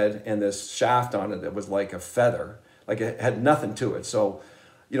red head and this shaft on it that was like a feather. Like it had nothing to it. So,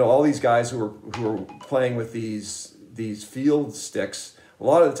 you know, all these guys who were playing with these field sticks, a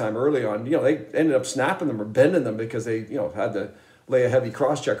lot of the time early on, you know, they ended up snapping them or bending them because they, you know, had to lay a heavy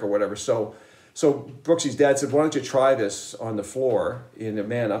cross check or whatever. So Brooksy's dad said, why don't you try this on the floor in a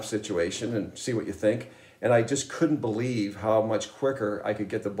man-up situation and see what you think? And I just couldn't believe how much quicker I could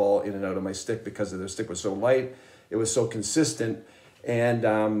get the ball in and out of my stick because the stick was so light, it was so consistent, and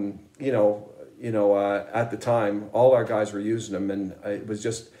at the time, all our guys were using them, and it was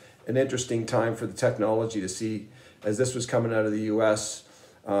just an interesting time for the technology to see as this was coming out of the U.S.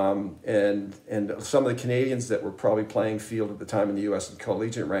 And some of the Canadians that were probably playing field at the time in the U.S. and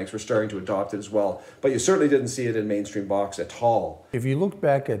collegiate ranks were starting to adopt it as well. But you certainly didn't see it in mainstream box at all. If you look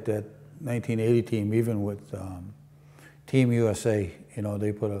back at that 1980 team, even with Team USA, you know,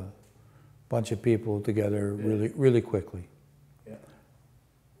 they put a bunch of people together really quickly. Yeah.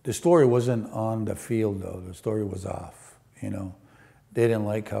 the story wasn't on the field, though. The story was off, you know. They didn't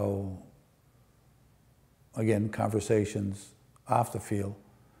like how, again, conversations off the field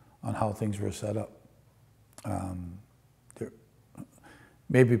on how things were set up.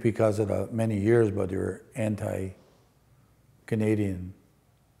 Maybe because of the many years, but they were anti-Canadian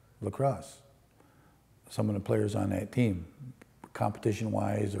lacrosse. Some of the players on that team,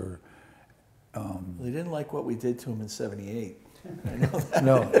 competition-wise, or they didn't like what we did to them in '78. I know that.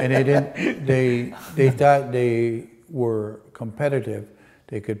 No, and they didn't. They thought they were competitive.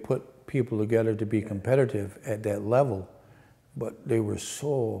 They could put people together to be competitive at that level, but they were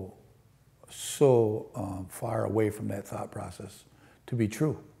so far away from that thought process to be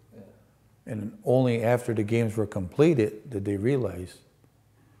true. Yeah. And only after the games were completed did they realize,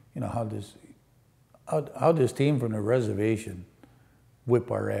 you know, how this team from the reservation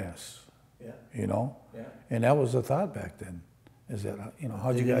whip our ass. Yeah. You know? Yeah. And that was the thought back then. Is that, you know,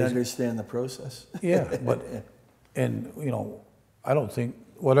 how do you guys understand the process? Yeah, but and you know, I don't think,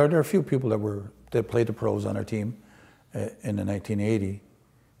 well, there are a few people that played the pros on our team in the 1980.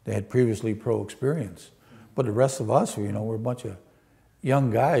 They had previously pro experience, but the rest of us, you know, we're a bunch of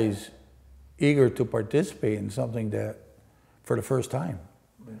young guys eager to participate in something that for the first time.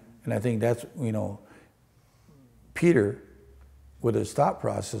 Yeah. And I think that's, you know, Peter, with his thought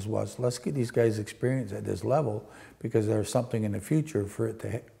process was, let's get these guys experience at this level because there's something in the future for it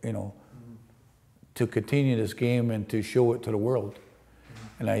to, you know, to continue this game and to show it to the world.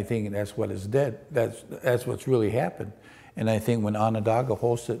 And I think that's what is dead. That's what's really happened. And I think when Onondaga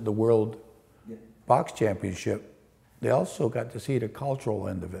hosted the World Box Championship, they also got to see the cultural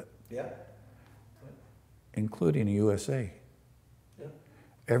end of it. Yeah. Including the USA. Yeah.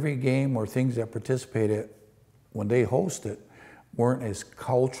 Every game or things that participated when they hosted weren't as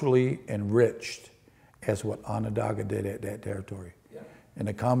culturally enriched as what Onondaga did at that territory. Yeah. And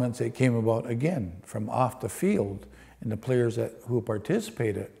the comments that came about, again, from off the field and the players who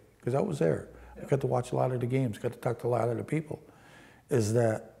participated, because I was there, I got to watch a lot of the games, got to talk to a lot of the people, is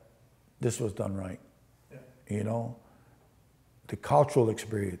that this was done right. Yeah. You know, the cultural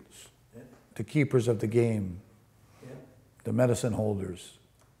experience, yeah. The keepers of the game, yeah. The medicine holders,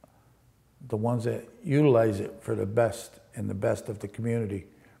 the ones that utilize it for the best and the best of the community,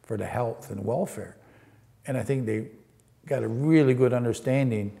 for the health and welfare. And I think they got a really good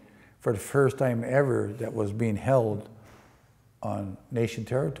understanding for the first time ever that was being held on nation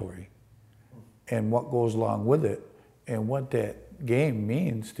territory and what goes along with it and what that game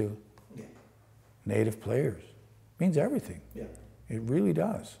means to Native players. It means everything. Yeah. It really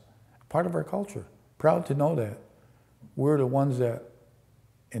does. Part of our culture. Proud to know that. We're the ones that,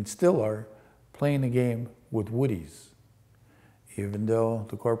 and still are, playing the game with woodies, even though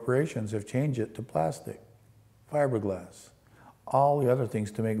the corporations have changed it to plastic, fiberglass, all the other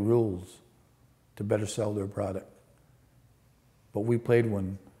things to make rules to better sell their product. But we played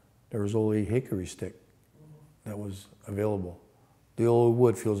when there was only hickory stick that was available. The old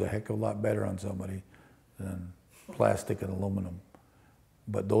wood feels a heck of a lot better on somebody than plastic and aluminum.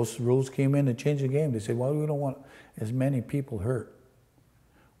 But those rules came in and changed the game. They said, well, we don't want as many people hurt.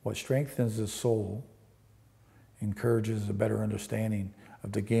 What strengthens the soul, encourages a better understanding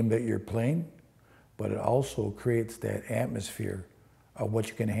of the game that you're playing, but it also creates that atmosphere of what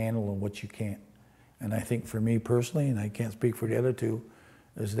you can handle and what you can't. And I think for me personally, and I can't speak for the other two,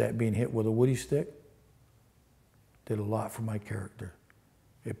 is that being hit with a woody stick did a lot for my character.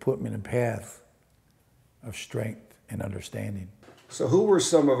 It put me in a path of strength and understanding. So who were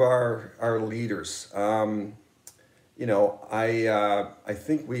some of our leaders? You know, I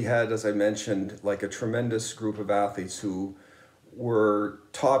think we had, as I mentioned, like a tremendous group of athletes who were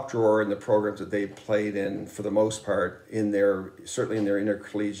top drawer in the programs that they played in for the most part certainly in their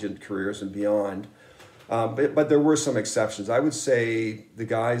intercollegiate careers and beyond. But there were some exceptions. I would say the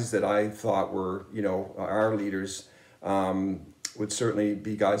guys that I thought were, you know, our leaders would certainly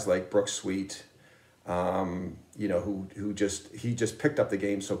be guys like Brooks Sweet, you know, who just picked up the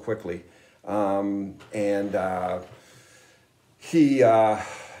game so quickly.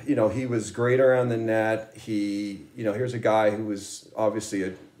 You know, he was great around the net. You know, here's a guy who was obviously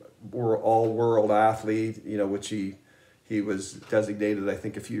a all-world athlete, you know, which he was designated, I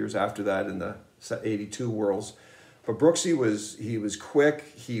think, a few years after that in the 82 Worlds. But Brooks, he was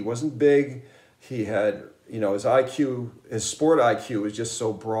quick. He wasn't big. He had, you know, his IQ, his sport IQ was just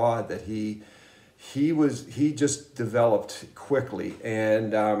so broad that he just developed quickly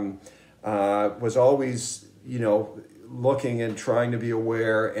and was always, you know, looking and trying to be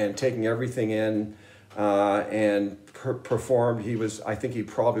aware and taking everything in and performed. I think he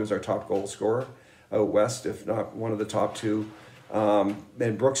probably was our top goal scorer out west, if not one of the top two.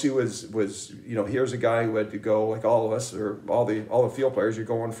 And Brooksy was here's a guy who had to go, like all of us, or all the field players. You're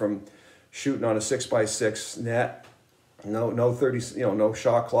going from shooting on a 6x6 net, no 30, no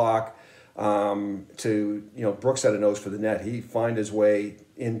shot clock, to Brooks had a nose for the net. He'd find his way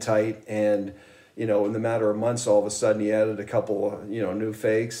in tight, and in the matter of months, all of a sudden he added a couple new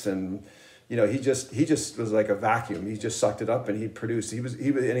fakes, and he just was like a vacuum. He just sucked it up and he produced. He was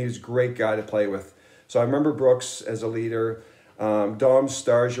a great guy to play with. So I remember Brooks as a leader. Dom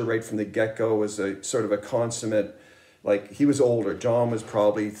Starsia right from the get-go was a sort of a consummate, like he was older. Dom was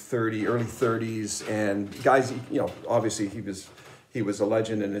probably 30, early 30s, and guys, obviously he was a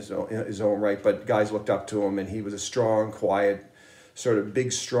legend in his own right, but guys looked up to him, and he was a strong, quiet, sort of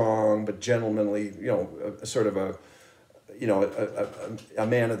big, strong, but gentlemanly, sort of a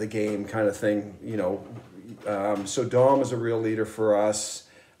man of the game kind of thing, So Dom was a real leader for us.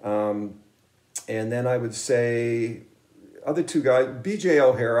 And then I would say other two guys, BJ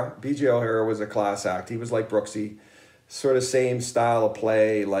O'Hara was a class act. He was like Brooksy, sort of same style of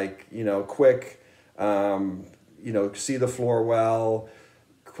play, like, quick, see the floor well,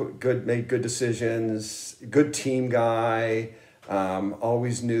 made good decisions, good team guy,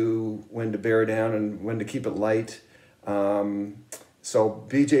 always knew when to bear down and when to keep it light. So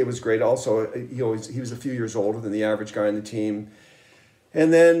BJ was great. Also, he was a few years older than the average guy on the team.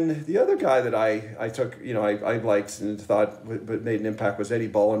 And then the other guy that I took, I liked and thought but made an impact was Eddie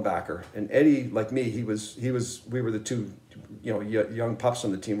Ballenbacher. And Eddie, like me, we were the two, young pups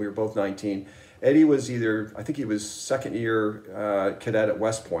on the team. We were both 19. Eddie was I think he was second year cadet at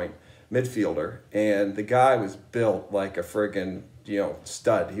West Point, midfielder. And the guy was built like a friggin',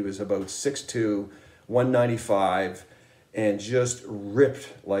 stud. He was about 6'2", 195, and just ripped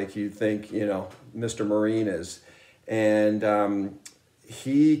like you'd think, Mr. Marine is. And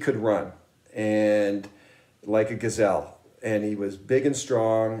he could run, and like a gazelle, and he was big and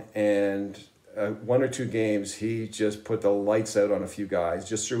strong, and one or two games he just put the lights out on a few guys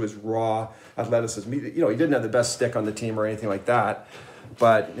just through his raw athleticism. He didn't have the best stick on the team or anything like that,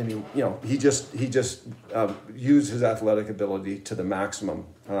 but he just used his athletic ability to the maximum.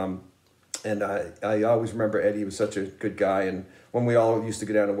 And I always remember Eddie was such a good guy, and when we all used to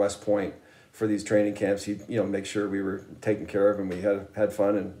go down to West Point for these training camps, he'd make sure we were taken care of and we had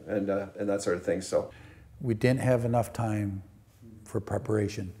fun and that sort of thing. So we didn't have enough time for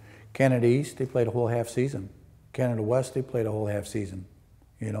preparation. Canada East, they played a whole half season. Canada West, they played a whole half season.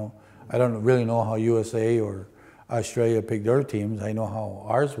 I don't really know how USA or Australia picked their teams. I know how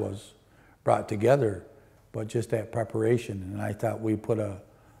ours was brought together, but just that preparation. And I thought we put a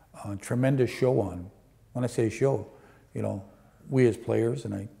tremendous show on. When I say show, we as players,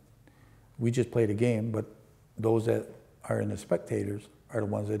 and we just played a game, but those that are in the spectators are the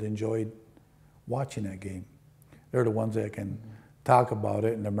ones that enjoyed watching that game. They're the ones that can talk about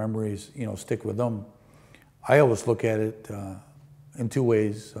it, and the memories, stick with them. I always look at it in two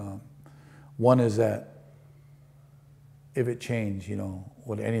ways. One is that if it changed,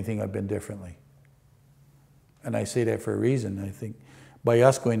 would anything have been differently? And I say that for a reason. I think by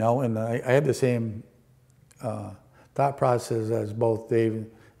us going out, and I had the same thought process as both Dave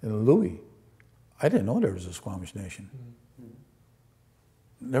and Louis. I didn't know there was a Squamish Nation.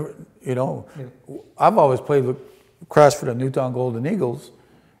 Never, I've always played lacrosse for the Newtown Golden Eagles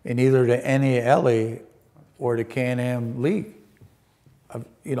in either the NALA or the Can-Am League.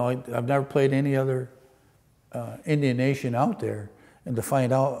 I've never played any other Indian nation out there, and to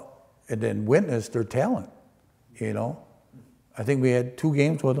find out and then witness their talent, I think we had 2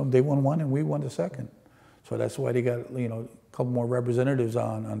 games with them. They won one and we won the second. So that's why they got, a couple more representatives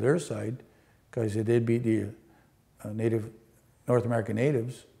on their side, because they did beat the North American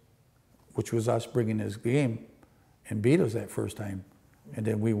natives, which was us bringing this game, and beat us that first time. And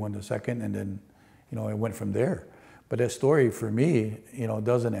then we won the second, and then, it went from there. But that story for me,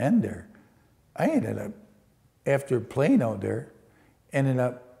 doesn't end there. I ended up, after playing out there, ended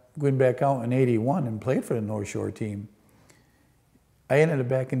up going back out in '81 and played for the North Shore team. I ended up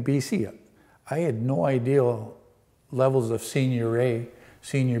back in BC. I had no idea levels of senior A,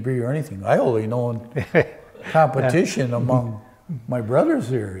 senior B, or anything. I only known competition among my brothers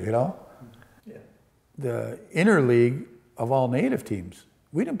here, Yeah. The interleague of all native teams,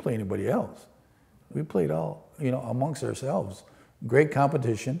 we didn't play anybody else. We played all, amongst ourselves. Great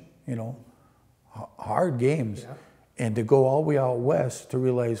competition, hard games. Yeah. And to go all the way out west to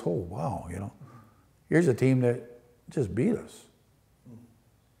realize, oh, wow, here's a team that just beat us.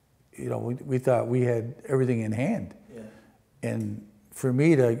 We thought we had everything in hand. Yeah. And for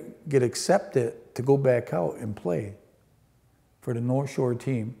me to get accepted to go back out and play for the North Shore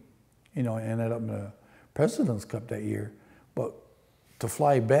team, I ended up in the President's Cup that year. But to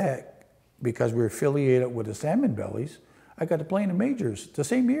fly back, because we were affiliated with the Salmon Bellies, I got to play in the majors the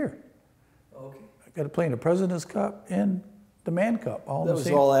same year. Okay. I got to play in the President's Cup and the Man Cup. All That the was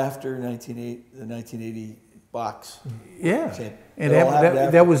same. all after the 1980 box. Yeah, Champ. and It all happened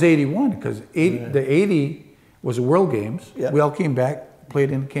that after. was 81, because the 80 was the World Games. Yeah. We all came back,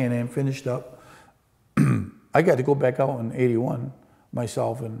 played in Can-Am, finished up. I got to go back out in 81,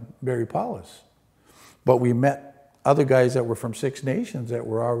 myself and Barry Paulus. But we met other guys that were from Six Nations that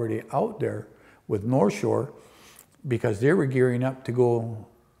were already out there with North Shore, because they were gearing up to go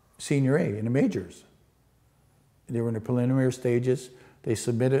Senior A in the majors. They were in the preliminary stages. They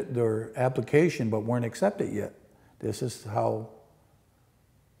submitted their application but weren't accepted yet. This is how,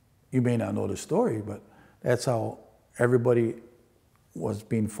 you may not know the story, but that's how everybody was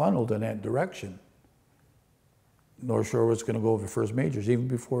being funneled in that direction. North Shore was going to go over the first majors, even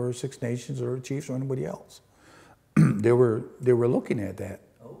before Six Nations or Chiefs or anybody else. They were looking at that.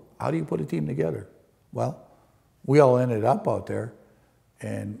 How do you put a team together? Well, we all ended up out there,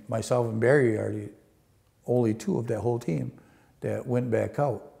 and myself and Barry are the only two of that whole team that went back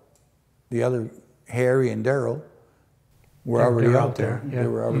out. The other, Harry and Daryl, were already out there. Yeah. They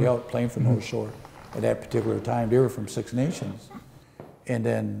were already out playing for North Shore at that particular time. They were from Six Nations. And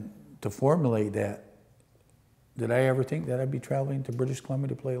then to formulate that, did I ever think that I'd be traveling to British Columbia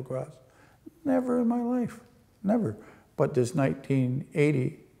to play lacrosse? Never in my life, never. But this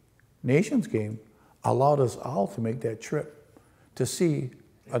 1980 Nations game allowed us all to make that trip to see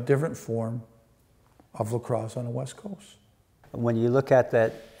a different form of lacrosse on the West Coast. When you look at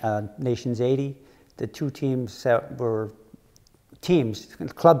that Nations 80, the two teams that were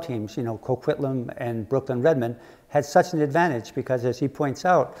club teams, you know, Coquitlam and Brooklyn Redmond, had such an advantage because, as he points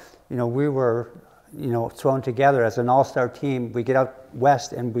out, you know, we were, you know, thrown together as an all-star team. We get out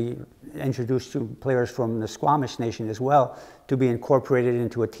west and we introduced two players from the Squamish Nation as well to be incorporated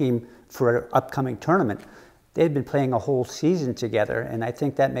into a team for an upcoming tournament. They'd been playing a whole season together, and I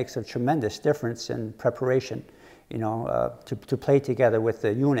think that makes a tremendous difference in preparation, you know, to play together with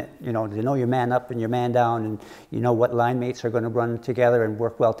the unit, you know, to know your man up and your man down, and you know what line mates are going to run together and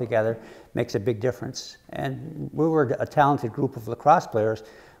work well together makes a big difference. And we were a talented group of lacrosse players,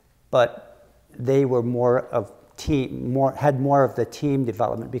 but they were more of had more of the team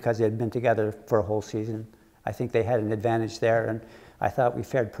development because they had been together for a whole season. I think they had an advantage there, and I thought we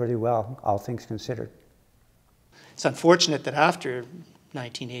fared pretty well, all things considered. It's unfortunate that after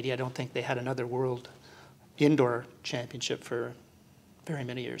 1980, I don't think they had another World Indoor Championship for very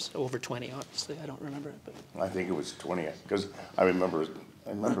many years, over 20, obviously. I don't remember it. But I think it was 20, because I remember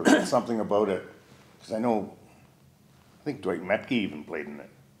something about it, because I think Dwight Metke even played in it,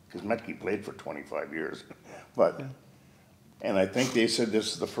 because Metke played for 25 years. But, yeah. And I think they said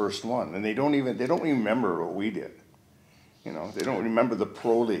this is the first one, and they don't even remember what we did. You know, they don't remember the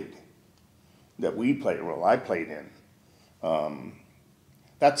Pro League that we played, well, I played in.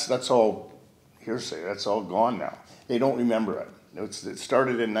 That's all hearsay. That's all gone now. They don't remember it. It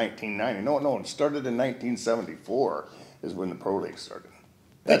started in 1990. No, it started in 1974 is when the Pro League started.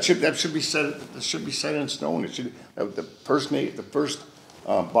 That should be set in stone. It should the first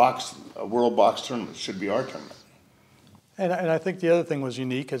World Box tournament should be our tournament. And I think the other thing was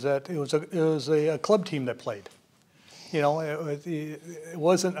unique is that it was a club team that played. You know, it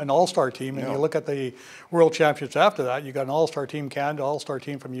wasn't an all-star team. And you look at the World Championships after that, you got an all-star team Canada, all-star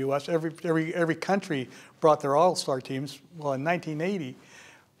team from U.S. Every country brought their all-star teams. Well, in 1980,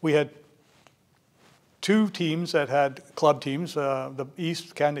 we had two teams that had club teams, the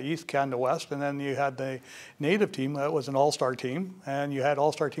East, Canada West, and then you had the native team that was an all-star team, and you had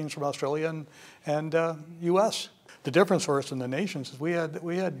all-star teams from Australia and U.S. The difference for us in the nations is we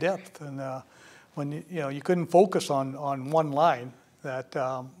had depth, and when you couldn't focus on one line. That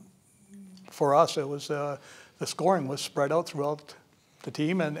for us it was the scoring was spread out throughout the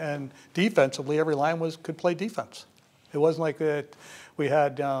team, and defensively every line could play defense. It wasn't like that we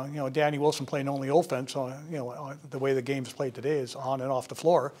had Danny Wilson playing only offense. The way the game's played today is on and off the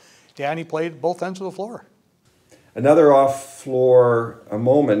floor. Danny played both ends of the floor. Another off-floor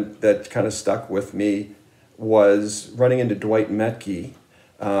moment that kind of stuck with me was running into Dwight Metke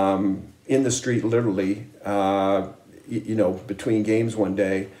in the street, literally, between games one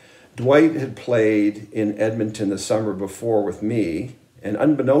day. Dwight had played in Edmonton the summer before with me, and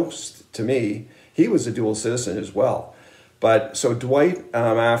unbeknownst to me, he was a dual citizen as well. But so Dwight,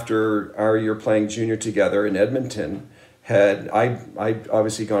 after our year playing junior together in Edmonton, I'd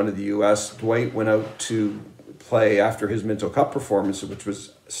obviously gone to the U.S. Dwight went out to play after his Minto Cup performance, which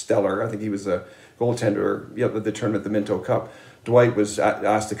was stellar. I think he was a goaltender at the tournament, the Minto Cup. Dwight was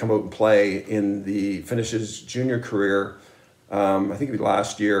asked to come out and play finish his junior career I think it was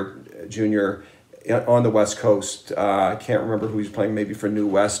last year, junior, on the West Coast. I can't remember who he was playing, maybe for New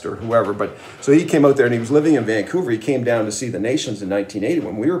West or whoever. But so he came out there and he was living in Vancouver. He came down to see the Nations in 1980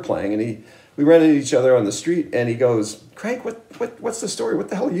 when we were playing, and we ran into each other on the street, and he goes, "Craig, what's the story? What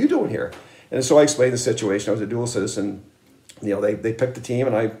the hell are you doing here?" And so I explained the situation. I was a dual citizen. You know, they picked the team,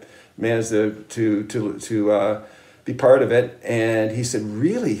 and I managed to be part of it. And he said,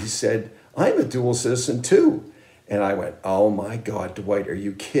 "Really?" He said, "I'm a dual citizen too." And I went, "Oh my God, Dwight, are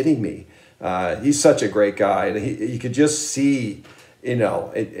you kidding me?" He's such a great guy, and you could just see, you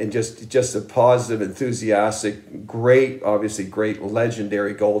know, and just a positive, enthusiastic, great, obviously great,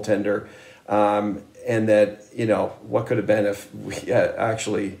 legendary goaltender, and that, you know, what could have been if we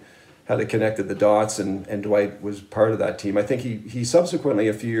actually had connected the dots, and Dwight was part of that team. I think he subsequently,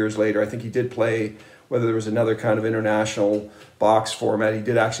 a few years later, I think he did play, whether there was another kind of international box format, he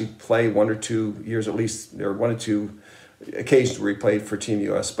did actually play 1 or 2 years at least, or 1 or 2 occasions where he played for Team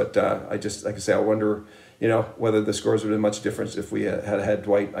US. But I just, like I say, I wonder, you know, whether the scores would have been much different if we had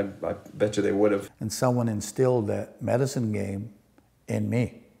Dwight. I bet you they would have. And someone instilled that medicine game in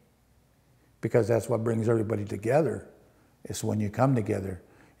me, because that's what brings everybody together. It's when you come together.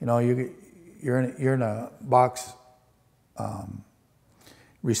 You know, you're in a box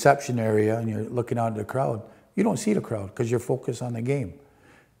reception area and you're looking out at the crowd. You don't see the crowd because you're focused on the game.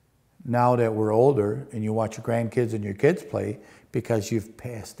 Now that we're older and you watch your grandkids and your kids play, because you've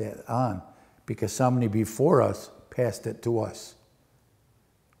passed that on, because somebody before us passed it to us.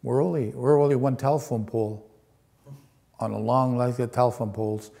 We're only one telephone pole on a long line of telephone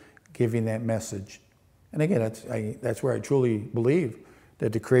poles giving that message. And again, that's where I truly believe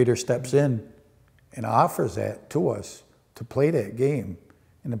that the Creator steps in and offers that to us, to play that game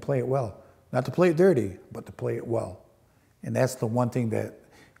and to play it well. Not to play it dirty, but to play it well. And that's the one thing that,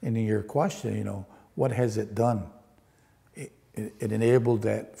 in your question, you know, what has it done? It enabled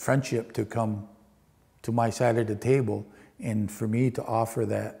that friendship to come to my side of the table, and for me to offer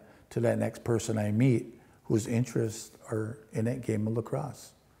that to that next person I meet whose interests are in that game of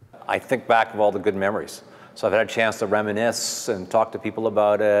lacrosse. I think back of all the good memories. So I've had a chance to reminisce and talk to people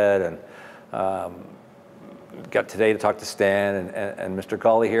about it, and got today to talk to Stan and Mr.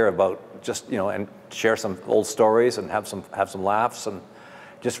 Colley here about just, you know, and share some old stories and have some laughs, and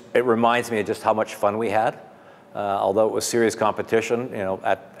just, it reminds me of just how much fun we had. Although it was serious competition, you know,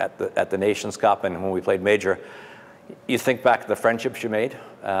 at the Nations Cup and when we played major, you think back to the friendships you made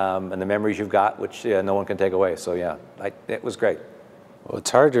and the memories you've got, which no one can take away. So yeah, it was great. Well,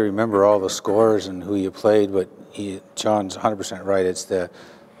 it's hard to remember all the scores and who you played, but John's 100% right. It's the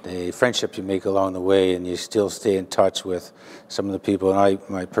friendship you make along the way, and you still stay in touch with some of the people. And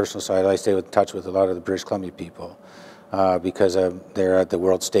my personal side, I stay in touch with a lot of the British Columbia people because they're at the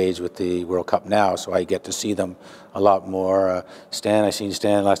world stage with the World Cup now, so I get to see them a lot more. Stan, I seen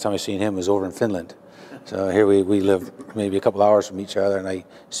Stan, last time I seen him was over in Finland. So here we live maybe a couple hours from each other, and I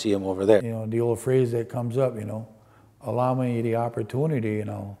see him over there. You know, the old phrase that comes up, you know, allow me the opportunity and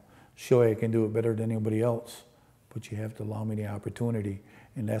I'll show you I can do it better than anybody else. But you have to allow me the opportunity.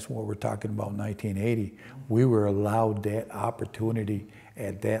 And that's what we're talking about in 1980. We were allowed that opportunity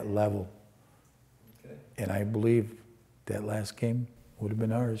at that level. Okay. And I believe that last game would have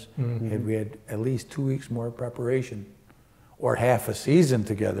been ours had we had at least 2 weeks more preparation or half a season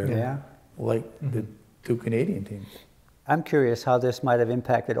together, like the two Canadian teams. I'm curious how this might have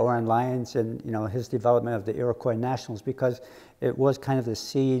impacted Oren Lyons and, you know, his development of the Iroquois Nationals, because it was kind of the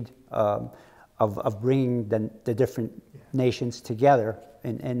seed of bringing the different nations together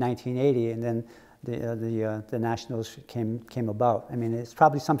in 1980, and then the Nationals came about. I mean, it's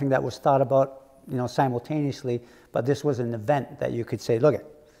probably something that was thought about, you know, simultaneously, but this was an event that you could say, look it,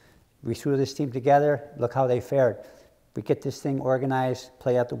 we threw this team together, look how they fared. We get this thing organized,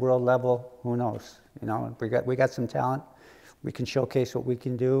 play at the world level, who knows? You know, we got some talent. We can showcase what we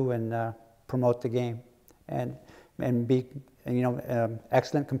can do and promote the game, and be, you know,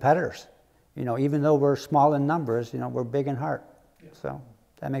 excellent competitors. You know, even though we're small in numbers, you know, we're big in heart. So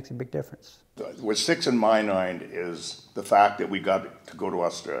that makes a big difference. What sticks in my mind is the fact that we got to go to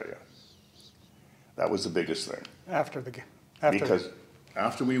Australia. That was the biggest thing. After the game. Because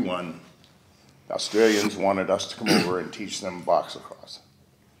after we won, the Australians wanted us to come over and teach them box lacrosse.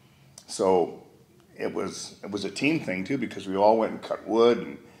 So it was a team thing too, because we all went and cut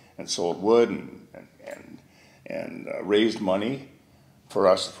wood and sold wood and raised money for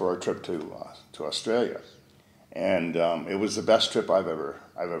our trip to Australia, and it was the best trip I've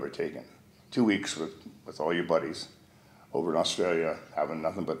ever taken. 2 weeks with all your buddies over in Australia, having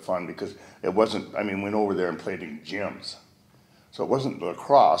nothing but fun, because it wasn't. I mean, we went over there and played in gyms, so it wasn't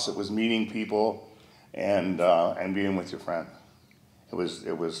lacrosse. It was meeting people and being with your friends.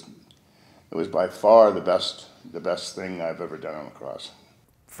 It was by far the best thing I've ever done on lacrosse.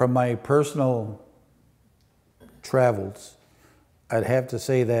 From my personal travels, I'd have to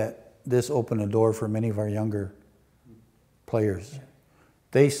say that this opened a door for many of our younger players.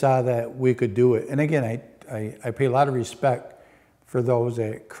 They saw that we could do it. And again, I pay a lot of respect for those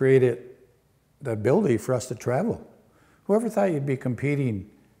that created the ability for us to travel. Whoever thought you'd be competing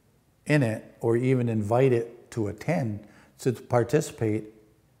in it or even invited to attend to participate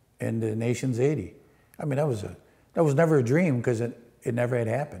in the Nation's 80? I mean, that was never a dream because it never had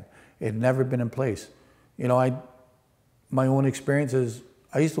happened. It had never been in place. You know, my own experience is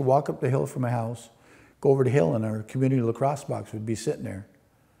I used to walk up the hill from my house, go over the hill, and our community lacrosse box would be sitting there.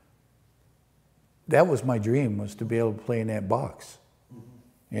 That was my dream, was to be able to play in that box.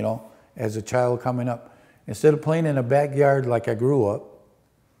 You know, as a child coming up. Instead of playing in a backyard like I grew up,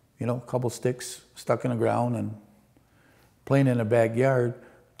 you know, a couple sticks stuck in the ground and playing in a backyard,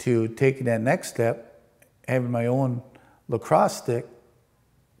 to taking that next step, having my own lacrosse stick,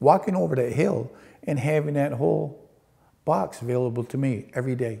 walking over that hill and having that whole box available to me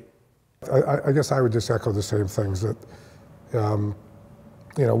every day. I guess I would just echo the same things that,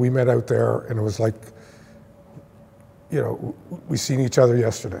 you know, we met out there and it was like, you know, we seen each other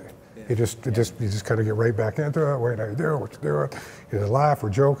yesterday. Yeah. You just kind of get right back into it. Wait, how you doing? What you doing? You just laugh. We're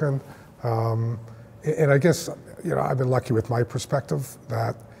joking. And I guess, you know, I've been lucky with my perspective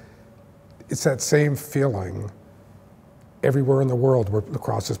that it's that same feeling everywhere in the world where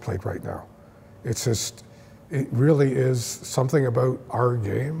lacrosse is played right now. It's just, it really is something about our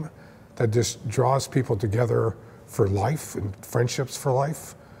game that just draws people together for life and friendships for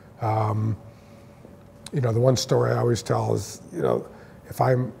life. You know, the one story I always tell is, you know, if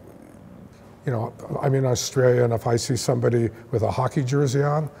I'm in Australia and if I see somebody with a hockey jersey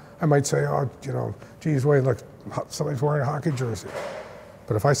on, I might say, oh, you know, geez, wait, look, somebody's wearing a hockey jersey.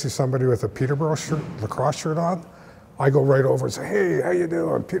 But if I see somebody with a Peterborough shirt, lacrosse shirt on, I go right over and say, hey, how you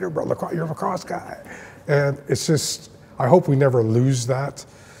doing? Peterborough, you're a lacrosse guy. And it's just, I hope we never lose that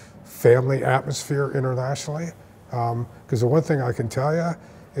family atmosphere internationally. Because the one thing I can tell you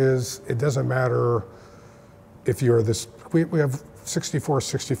is it doesn't matter if you're this, we have 64,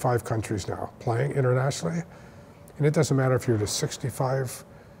 65 countries now playing internationally. And it doesn't matter if you're the 65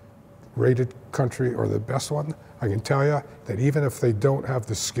 rated country or the best one. I can tell you that even if they don't have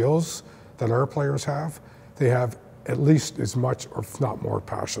the skills that our players have, they have at least as much, or if not more,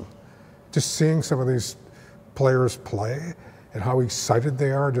 passion. Just seeing some of these players play and how excited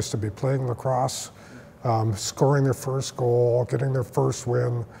they are just to be playing lacrosse, scoring their first goal, getting their first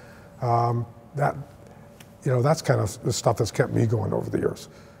win, that's kind of the stuff that's kept me going over the years.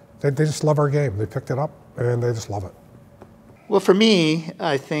 They just love our game. They picked it up and they just love it. Well, for me,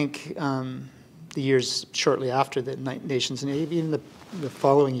 I think the years shortly after the Nations, and even the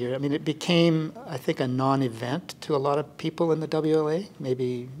following year, I mean, it became, I think, a non-event to a lot of people in the WLA,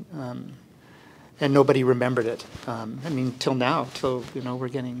 maybe, and nobody remembered it. I mean, till now, till, you know, we're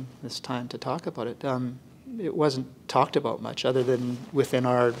getting this time to talk about it. It wasn't talked about much other than within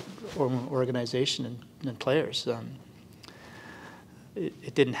our organization and players.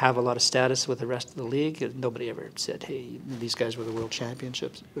 It didn't have a lot of status with the rest of the league. Nobody ever said, hey, these guys were the world champions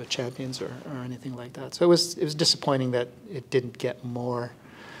or anything like that. So it was disappointing that it didn't get more,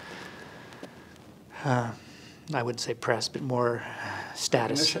 I wouldn't say press, but more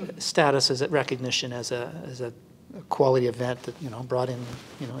status. Status as a recognition as a quality event that, you know, brought in,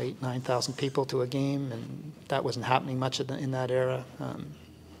 you know, 8,000, 9,000 people to a game, and that wasn't happening much in that era.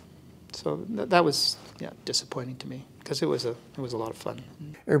 So that was, yeah, disappointing to me because it was a lot of fun.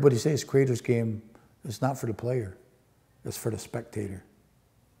 Everybody says Creator's game is not for the player, it's for the spectator.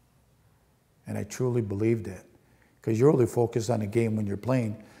 And I truly believe that, because you're only focused on the game when you're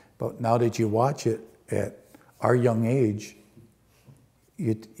playing, but now that you watch it at our young age,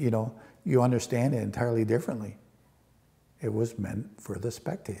 you understand it entirely differently. It was meant for the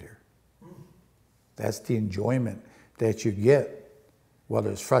spectator. That's the enjoyment that you get,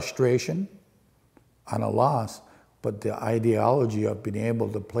 whether it's frustration on a loss, but the ideology of being able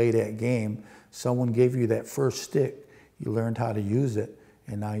to play that game. Someone gave you that first stick, you learned how to use it,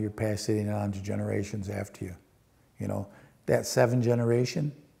 and now you're passing it on to generations after you. You know, that 7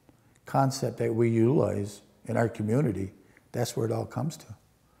 generation concept that we utilize in our community, that's where it all comes to.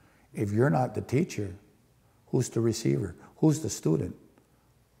 If you're not the teacher, who's the receiver? Who's the student?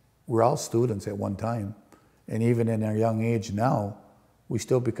 We're all students at one time. And even in our young age now, we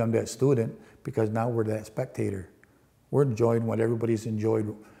still become that student because now we're that spectator. We're enjoying what everybody's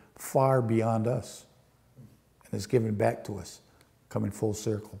enjoyed far beyond us. And it's given back to us, coming full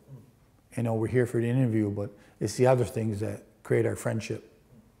circle. You know, we're here for the interview, but it's the other things that create our friendship.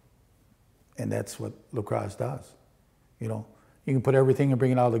 And that's what lacrosse does. You know, you can put everything and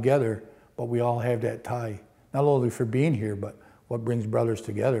bring it all together, but we all have that tie, not only for being here, but what brings brothers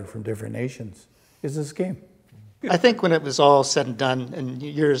together from different nations is this game. I think when it was all said and done, and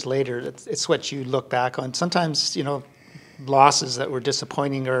years later, it's what you look back on. Sometimes, you know, losses that were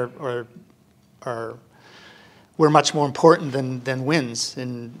disappointing or were much more important than wins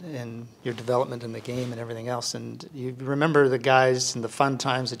in your development in the game and everything else. And you remember the guys and the fun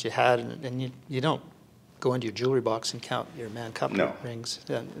times that you had, and you don't go into your jewelry box and count your Man Cup rings.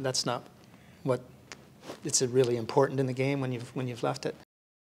 That's not what it's really important in the game when you've left it.